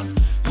going on?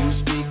 You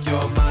speak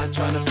your mind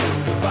trying to feel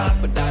the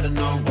vibe, but I don't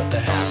know what the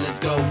hell is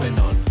going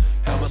on.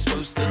 How am I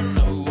supposed to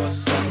know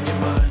what's on your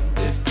mind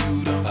if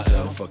you don't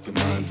tell? Fucking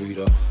mind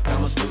reader. How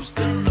am I supposed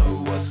to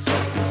know what's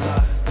up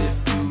inside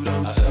if you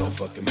don't tell?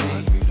 Fucking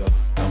mind reader.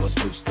 How am I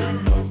supposed to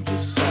know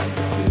just how you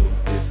feel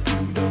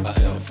if you don't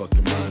tell?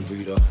 Fucking mind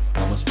reader.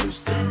 How am I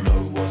supposed to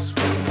know what's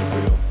really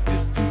real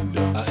if you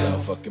don't tell?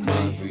 Fucking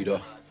mind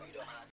reader.